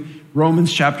going to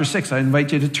Romans chapter 6. I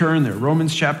invite you to turn there.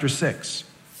 Romans chapter 6.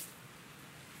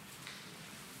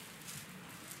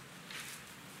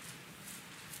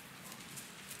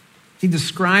 He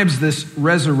describes this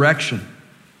resurrection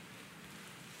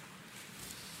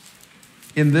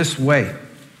in this way,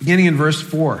 beginning in verse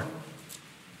 4.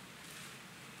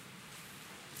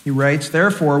 He writes,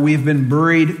 "Therefore we've been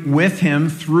buried with him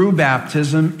through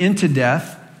baptism into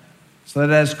death, so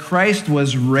that as Christ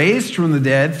was raised from the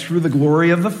dead through the glory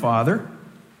of the Father,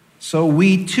 so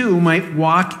we too might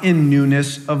walk in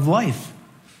newness of life.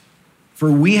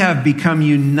 For we have become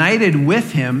united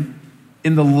with him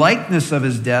in the likeness of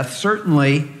his death.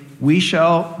 Certainly we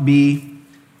shall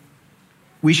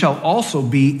also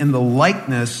be in the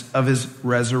likeness of his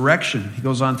resurrection." He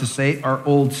goes on to say, "Our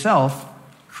old self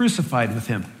crucified with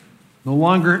him, no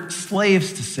longer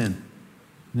slaves to sin."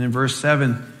 And in verse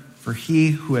 7, "For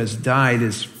he who has died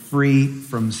is free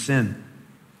from sin."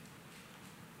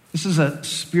 This is a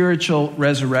spiritual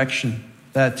resurrection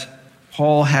that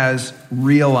Paul has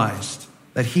realized,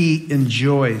 that he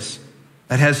enjoys,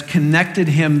 that has connected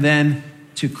him then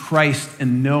to Christ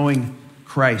and knowing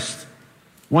Christ.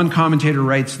 One commentator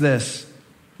writes this: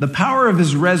 the power of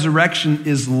his resurrection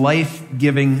is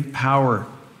life-giving power.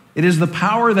 It is the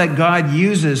power that God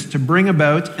uses to bring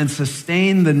about and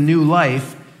sustain the new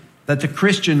life that the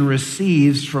Christian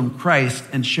receives from Christ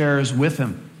and shares with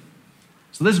him.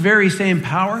 So this very same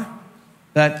power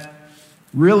that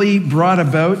really brought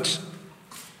about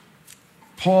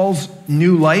Paul's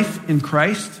new life in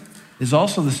Christ is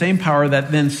also the same power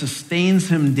that then sustains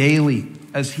him daily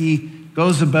as he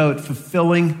goes about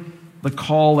fulfilling the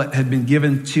call that had been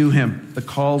given to him, the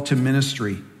call to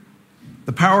ministry.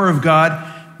 The power of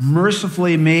God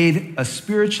mercifully made a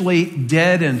spiritually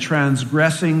dead and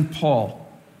transgressing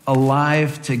Paul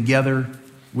alive together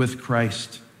with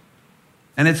Christ.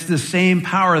 And it's the same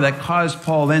power that caused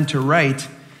Paul then to write,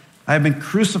 I have been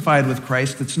crucified with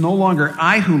Christ. It's no longer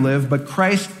I who live, but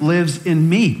Christ lives in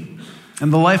me.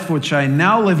 And the life which I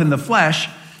now live in the flesh,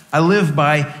 I live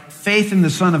by faith in the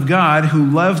Son of God who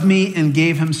loved me and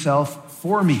gave himself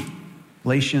for me.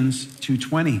 Galatians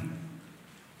 2:20.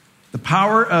 The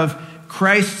power of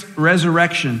Christ's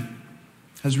resurrection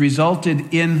has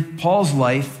resulted in Paul's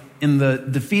life in the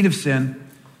defeat of sin,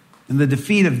 in the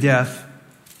defeat of death,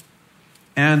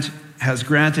 and has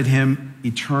granted him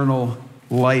eternal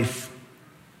life.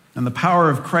 And the power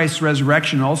of Christ's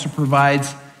resurrection also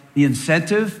provides the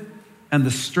incentive and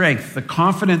the strength, the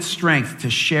confident strength to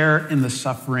share in the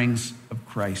sufferings of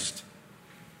Christ.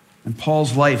 And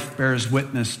Paul's life bears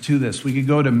witness to this. We could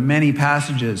go to many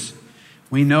passages.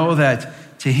 We know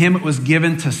that to him it was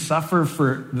given to suffer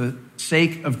for the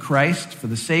sake of Christ, for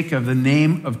the sake of the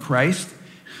name of Christ.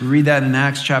 We read that in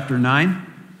Acts chapter 9.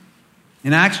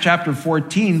 In Acts chapter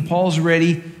 14, Paul's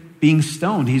already being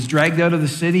stoned. He's dragged out of the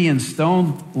city and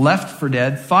stoned, left for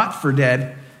dead, thought for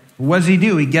dead. What does he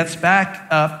do? He gets back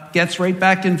up, gets right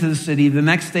back into the city. The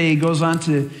next day he goes on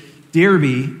to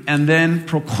Derbe and then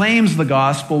proclaims the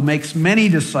gospel, makes many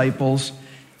disciples,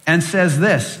 and says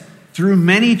this: through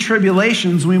many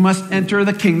tribulations we must enter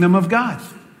the kingdom of God.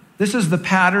 This is the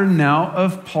pattern now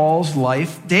of Paul's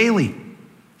life daily.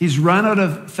 He's run out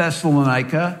of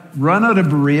Thessalonica, run out of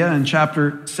Berea in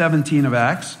chapter 17 of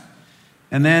Acts.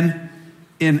 And then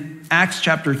in Acts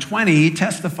chapter 20, he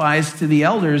testifies to the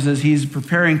elders as he's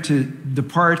preparing to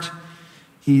depart.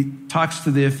 He talks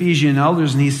to the Ephesian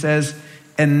elders and he says,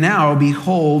 and now,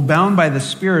 behold, bound by the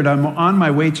Spirit, I'm on my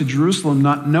way to Jerusalem,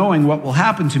 not knowing what will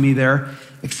happen to me there,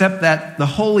 except that the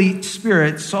Holy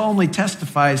Spirit solemnly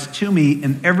testifies to me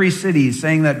in every city,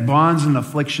 saying that bonds and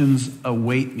afflictions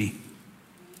await me.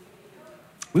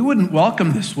 We wouldn't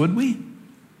welcome this, would we?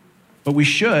 But we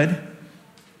should.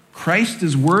 Christ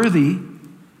is worthy.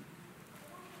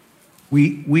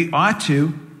 We ought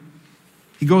to.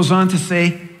 He goes on to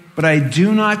say, but I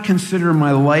do not consider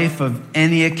my life of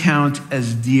any account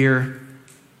as dear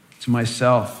to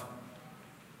myself.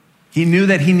 He knew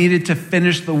that he needed to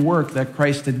finish the work that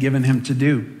Christ had given him to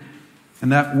do.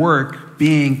 And that work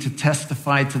being to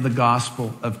testify to the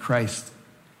gospel of Christ.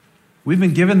 We've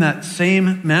been given that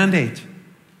same mandate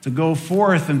to go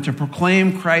forth and to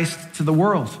proclaim Christ to the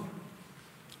world.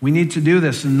 We need to do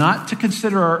this and not to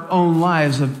consider our own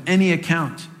lives of any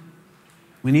account.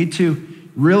 We need to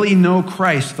really know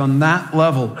Christ on that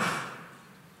level.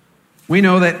 We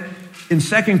know that in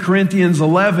 2 Corinthians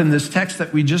 11, this text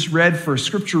that we just read for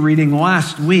scripture reading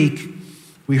last week,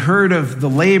 we heard of the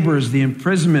labors, the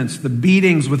imprisonments, the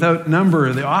beatings without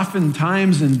number, the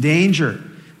oftentimes in danger.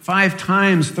 5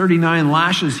 times 39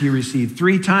 lashes he received,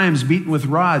 3 times beaten with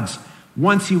rods.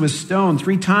 Once he was stoned,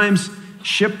 3 times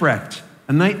shipwrecked.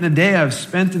 A night and a day I've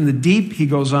spent in the deep, he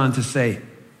goes on to say.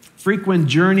 Frequent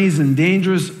journeys and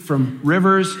dangers from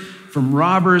rivers, from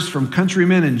robbers, from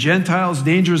countrymen and Gentiles,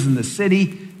 dangers in the city,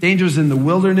 dangers in the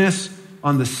wilderness,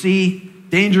 on the sea,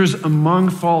 dangers among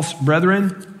false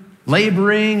brethren,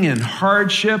 laboring and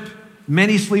hardship,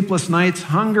 many sleepless nights,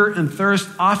 hunger and thirst,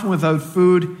 often without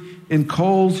food, in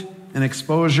cold and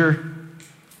exposure,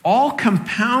 all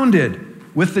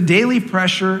compounded with the daily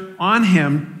pressure on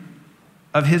him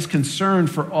of his concern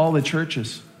for all the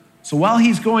churches. So while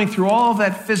he's going through all of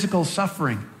that physical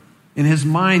suffering, in his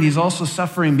mind, he's also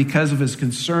suffering because of his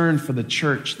concern for the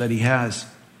church that he has.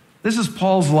 This is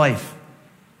Paul's life.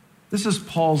 This is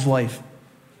Paul's life.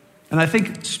 And I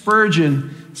think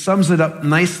Spurgeon sums it up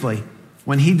nicely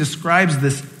when he describes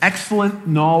this excellent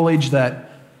knowledge that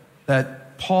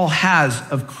Paul has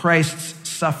of Christ's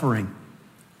suffering.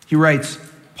 He writes,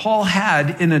 Paul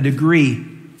had, in a degree,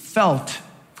 felt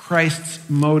Christ's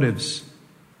motives,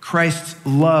 Christ's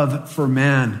love for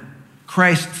man,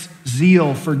 Christ's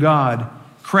zeal for God,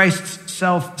 Christ's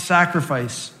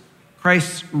self-sacrifice,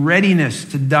 Christ's readiness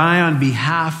to die on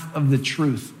behalf of the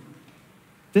truth.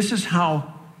 This is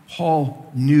how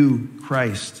Paul knew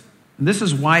Christ. And this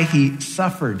is why he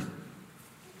suffered.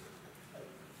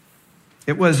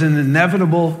 It was an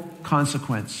inevitable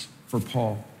consequence for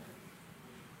Paul.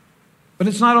 But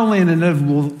it's not only an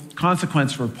inevitable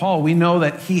consequence for Paul. We know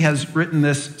that he has written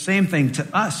this same thing to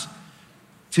us,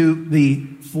 to the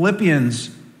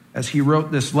Philippians. As he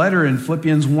wrote this letter in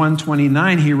Philippians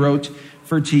 1:29, he wrote,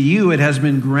 "For to you it has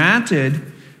been granted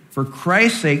for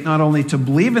Christ's sake not only to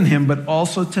believe in him, but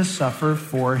also to suffer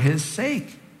for his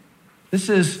sake." This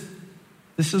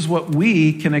is what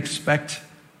we can expect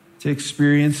to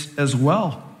experience as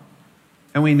well.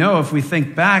 And we know, if we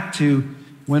think back to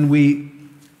when we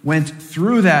went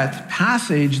through that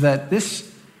passage, that this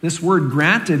word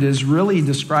granted is really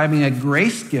describing a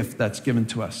grace gift that's given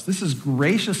to us. This is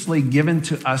graciously given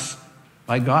to us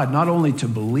by God, not only to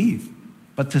believe,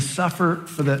 but to suffer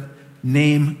for the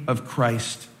name of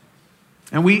Christ.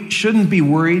 And we shouldn't be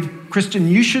worried. Christian,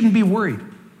 you shouldn't be worried.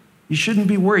 You shouldn't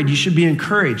be worried. You should be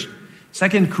encouraged.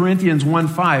 2 Corinthians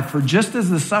 1:5, "For just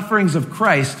as the sufferings of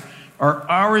Christ are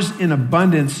ours in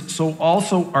abundance, so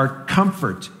also our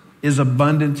comfort is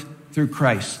abundant through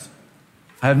Christ."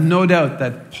 I have no doubt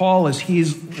that Paul, as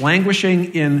he's languishing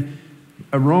in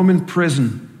a Roman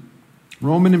prison,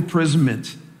 Roman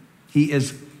imprisonment, he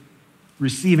is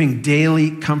receiving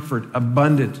daily comfort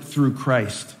abundant through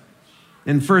Christ.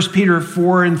 In 1 Peter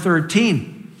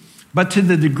 4:13, "But to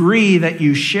the degree that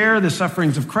you share the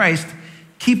sufferings of Christ,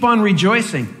 keep on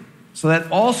rejoicing, so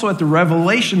that also at the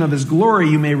revelation of his glory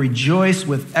you may rejoice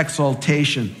with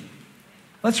exultation."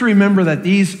 Let's remember that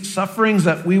these sufferings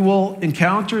that we will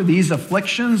encounter, these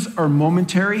afflictions, are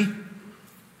momentary.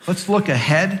 Let's look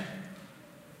ahead.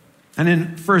 And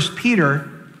in 1 Peter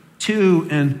 2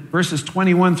 and verses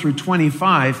 21 through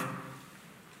 25,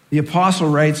 the apostle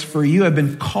writes, "For you have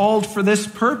been called for this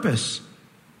purpose,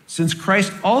 since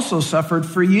Christ also suffered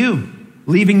for you,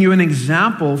 leaving you an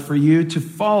example for you to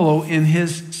follow in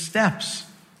his steps."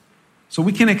 So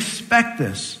we can expect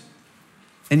this.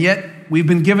 And yet we've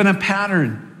been given a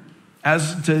pattern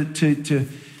as to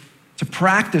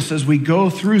practice as we go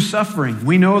through suffering.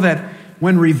 We know that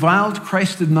when reviled,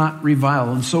 Christ did not revile,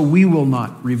 and so we will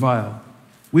not revile.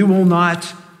 We will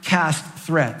not cast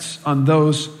threats on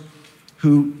those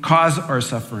who cause our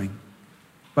suffering,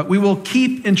 but we will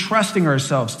keep entrusting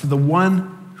ourselves to the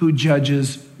one who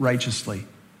judges righteously.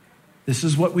 This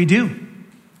is what we do.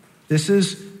 This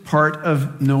is part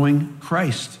of knowing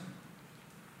Christ.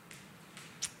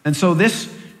 And so this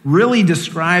really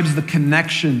describes the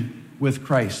connection with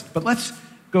Christ. But let's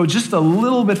go just a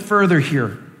little bit further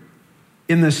here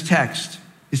in this text.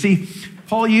 You see,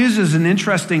 Paul uses an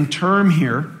interesting term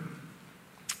here.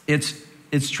 It's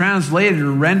translated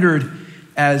or rendered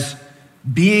as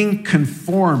being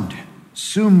conformed,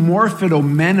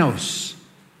 sumorphidomenos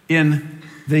in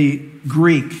the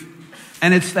Greek.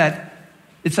 And it's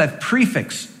that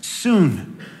prefix,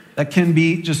 soon, that can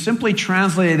be just simply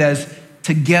translated as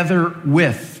together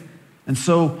with. And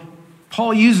so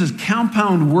Paul uses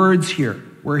compound words here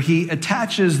where he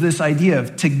attaches this idea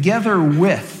of together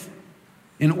with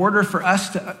in order for us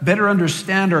to better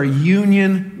understand our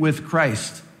union with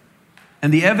Christ.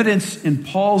 And the evidence in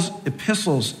Paul's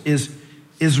epistles is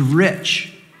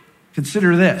rich.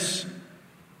 Consider this,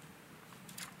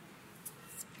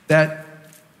 that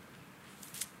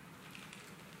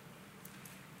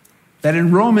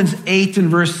in Romans 8 and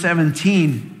verse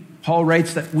 17, Paul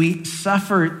writes that we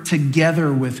suffer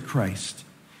together with Christ.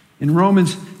 In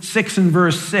Romans 6 and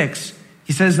verse 6,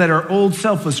 he says that our old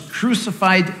self was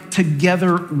crucified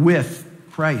together with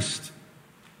Christ.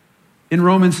 In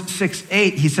Romans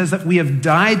 6:8, he says that we have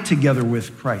died together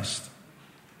with Christ.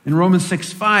 In Romans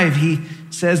 6:5, he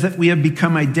says that we have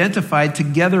become identified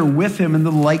together with him in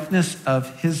the likeness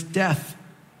of his death.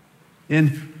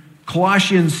 In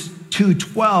Colossians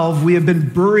 2:12, we have been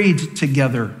buried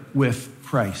together with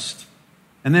Christ.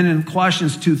 And then in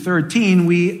Colossians 2:13,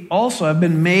 we also have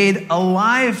been made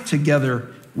alive together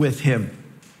with him.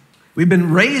 We've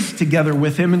been raised together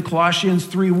with him in Colossians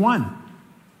 3:1.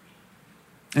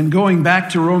 And going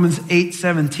back to Romans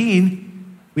 8:17,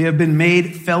 we have been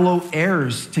made fellow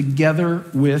heirs together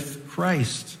with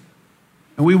Christ.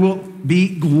 And we will be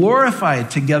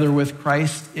glorified together with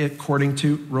Christ according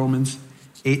to Romans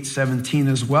 8:17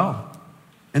 as well.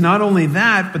 And not only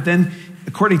that, but then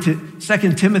according to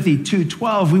 2 Timothy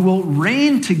 2:12, we will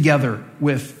reign together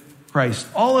with Christ.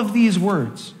 All of these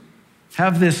words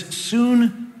have this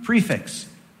soon prefix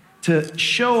to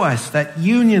show us that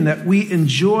union that we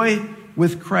enjoy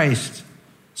with Christ.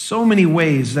 So many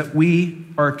ways that we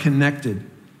are connected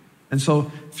And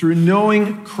so through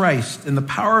knowing Christ and the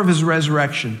power of his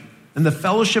resurrection and the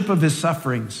fellowship of his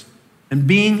sufferings and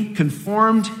being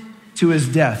conformed to his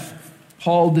death,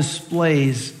 Paul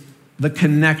displays the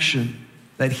connection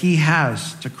that he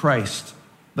has to Christ,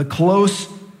 the close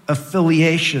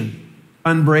affiliation,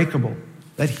 unbreakable,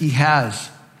 that he has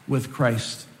with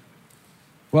Christ.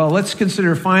 Well, let's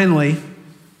consider finally,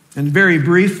 and very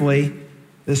briefly,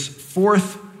 this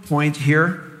fourth point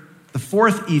here. The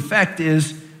fourth effect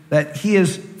is that he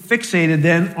is fixated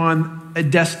then on a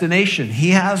destination.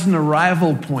 He has an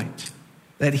arrival point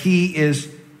that he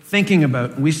is thinking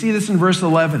about. We see this in verse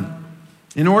 11.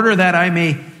 In order that I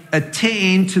may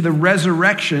attain to the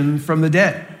resurrection from the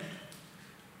dead.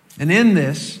 And in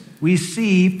this, we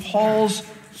see Paul's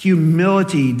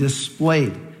humility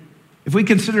displayed. If we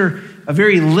consider a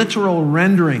very literal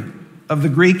rendering of the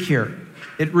Greek here,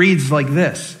 it reads like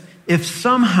this: if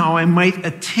somehow I might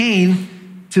attain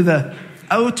to the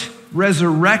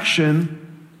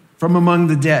out-resurrection from among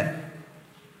the dead.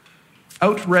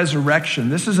 Out-resurrection.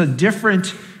 This is a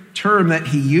different term that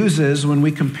he uses when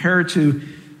we compare to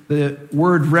the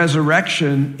word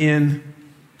resurrection in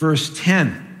verse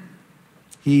 10.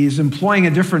 He's employing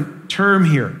a different term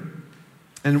here.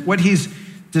 And what he's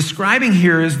describing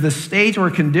here is the state or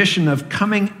condition of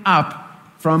coming up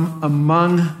from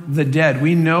among the dead.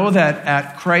 We know that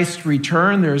at Christ's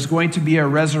return, there's going to be a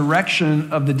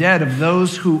resurrection of the dead, of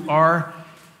those who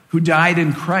died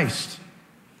in Christ.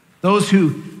 Those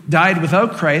who died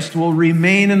without Christ will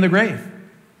remain in the grave.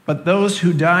 But those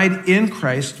who died in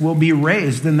Christ will be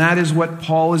raised, and that is what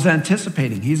Paul is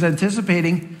anticipating. He's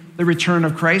anticipating the return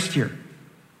of Christ here.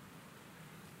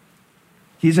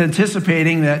 He's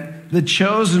anticipating that the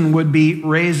chosen would be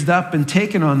raised up and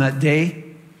taken on that day,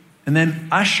 and then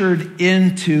ushered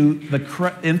into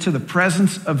the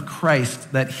presence of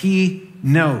Christ that he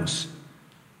knows,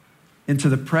 into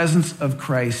the presence of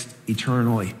Christ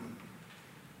eternally.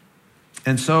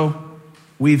 And so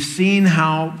we've seen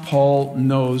how Paul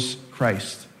knows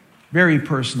Christ very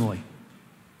personally,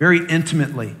 very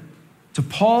intimately. To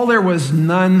Paul, there was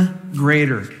none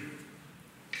greater.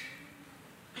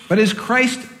 But is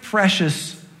Christ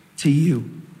precious to you?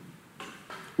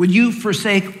 Would you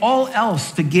forsake all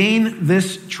else to gain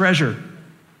this treasure?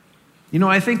 You know,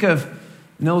 I think of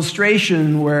an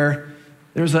illustration where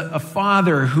there's a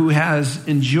father who has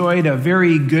enjoyed a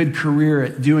very good career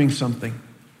at doing something.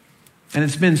 And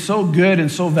it's been so good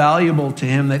and so valuable to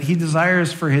him that he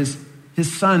desires for his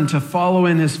son to follow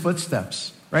in his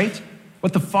footsteps, right?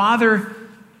 What the father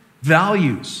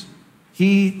values,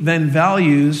 he then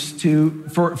values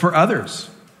for others.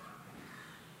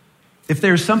 If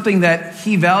there's something that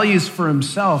he values for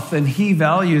himself, then he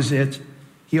values it.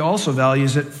 He also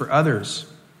values it for others.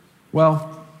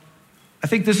 Well, I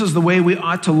think this is the way we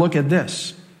ought to look at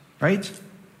this, right?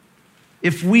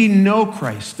 If we know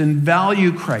Christ and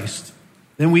value Christ,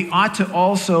 then we ought to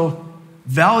also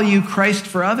value Christ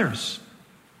for others.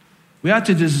 We ought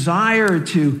to desire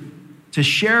to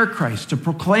share Christ, to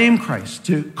proclaim Christ,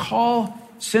 to call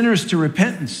sinners to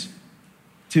repentance,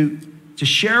 to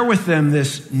share with them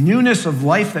this newness of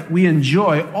life that we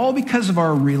enjoy, all because of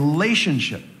our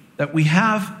relationship that we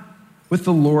have with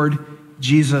the Lord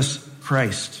Jesus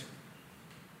Christ.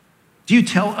 Do you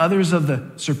tell others of the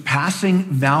surpassing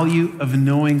value of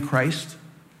knowing Christ?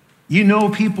 You know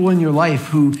people in your life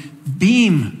who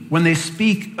beam when they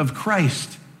speak of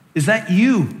Christ. Is that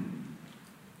you?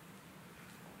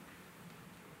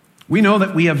 We know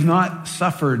that we have not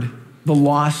suffered the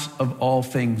loss of all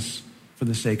things for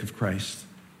the sake of Christ.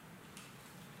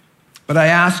 But I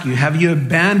ask you, have you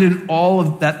abandoned all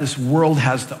of that this world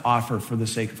has to offer for the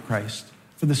sake of Christ?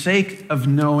 For the sake of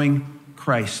knowing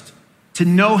Christ, to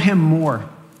know him more,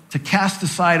 to cast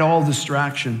aside all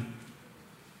distraction.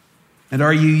 And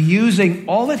are you using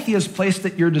all that he has placed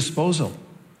at your disposal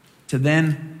to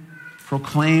then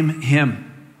proclaim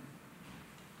him?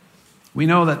 We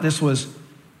know that this was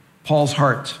Paul's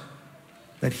heart,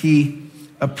 that he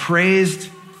appraised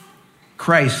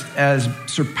Christ as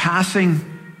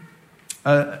having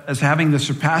the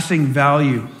surpassing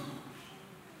value,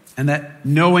 and that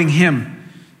knowing him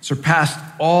surpassed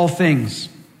all things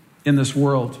in this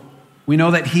world. We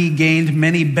know that he gained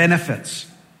many benefits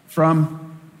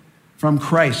from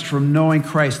Christ, from knowing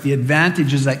Christ, the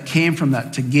advantages that came from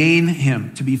that, to gain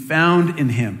him, to be found in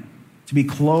him, to be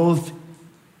clothed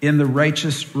in the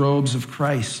righteous robes of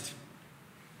Christ.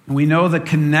 And we know the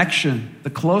connection,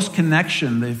 the close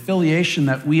connection, the affiliation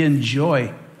that we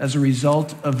enjoy as a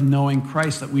result of knowing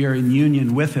Christ, that we are in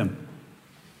union with him.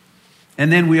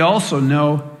 And then we also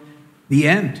know the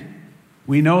end.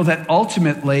 We know that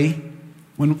ultimately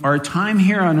when our time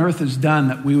here on earth is done,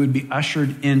 that we would be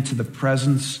ushered into the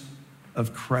presence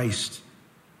of Christ.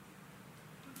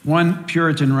 One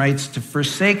Puritan writes, "To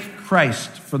forsake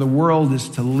Christ for the world is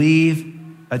to leave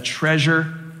a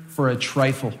treasure for a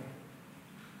trifle,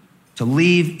 to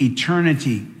leave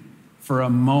eternity for a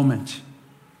moment,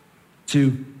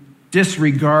 to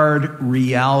disregard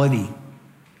reality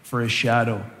for a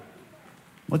shadow."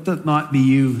 Let that not be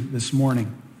you this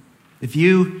morning. If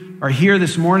you are here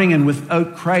this morning and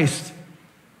without Christ,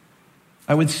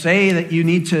 I would say that you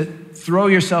need to throw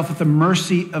yourself at the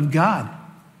mercy of God.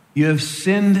 You have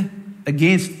sinned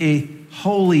against a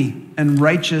holy and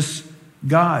righteous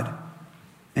God,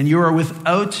 and you are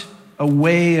without a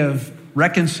way of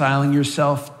reconciling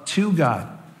yourself to God.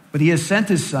 But he has sent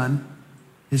his son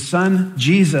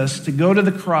Jesus, to go to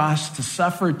the cross, to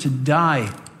suffer, to die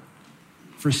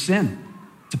for sin,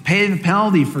 to pay the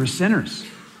penalty for sinners,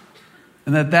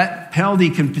 and that penalty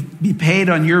can be paid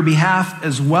on your behalf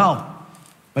as well.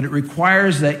 But it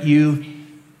requires that you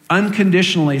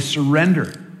unconditionally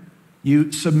surrender.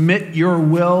 You submit your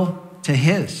will to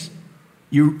his.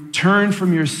 You turn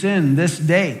from your sin this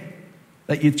day,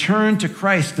 that you turn to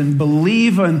Christ and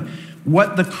believe on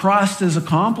what the cross has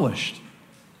accomplished.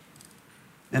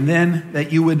 And then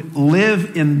that you would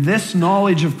live in this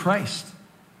knowledge of Christ,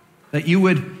 that you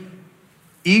would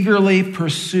eagerly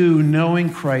pursue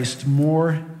knowing Christ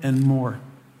more and more.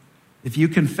 If you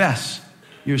confess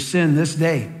your sin this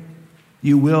day,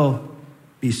 you will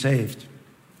be saved.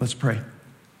 Let's pray.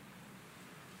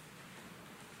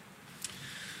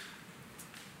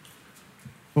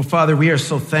 Well, Father, we are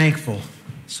so thankful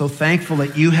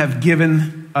that you have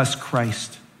given us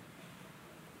Christ.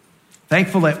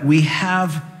 Thankful that we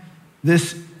have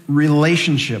this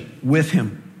relationship with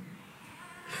him.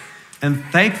 And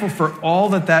thankful for all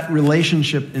that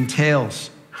relationship entails,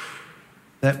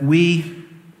 that we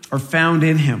are found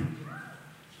in him,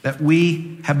 that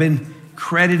we have been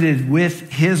credited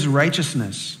with his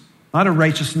righteousness, not a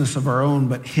righteousness of our own,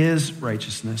 but his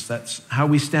righteousness. That's how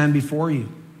we stand before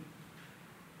you.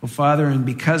 Well, Father, and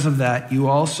because of that, you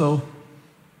also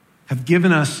have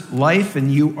given us life,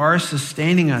 and you are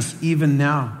sustaining us even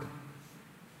now.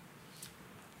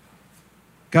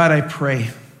 God, I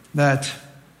pray that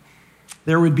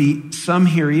there would be some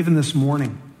here, even this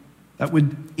morning, that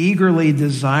would eagerly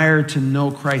desire to know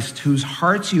Christ, whose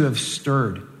hearts you have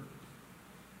stirred,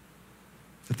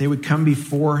 that they would come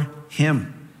before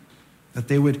him, that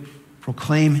they would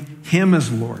proclaim him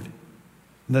as Lord,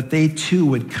 and that they too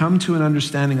would come to an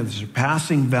understanding of the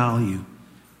surpassing value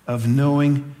of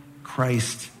knowing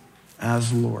Christ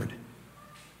as Lord.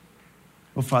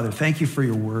 Oh, Father, thank you for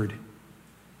your word.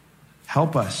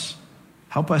 Help us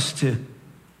to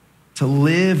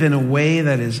live in a way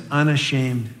that is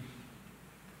unashamed,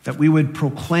 that we would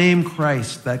proclaim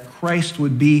Christ, that Christ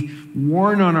would be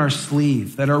worn on our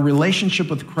sleeve, that our relationship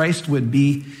with Christ would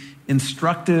be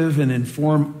instructive and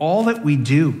inform all that we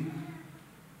do,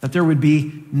 that there would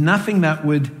be nothing that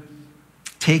would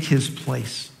take his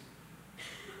place.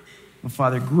 Well,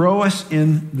 Father, grow us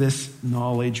in this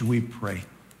knowledge, we pray.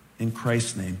 In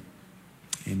Christ's name,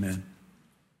 amen.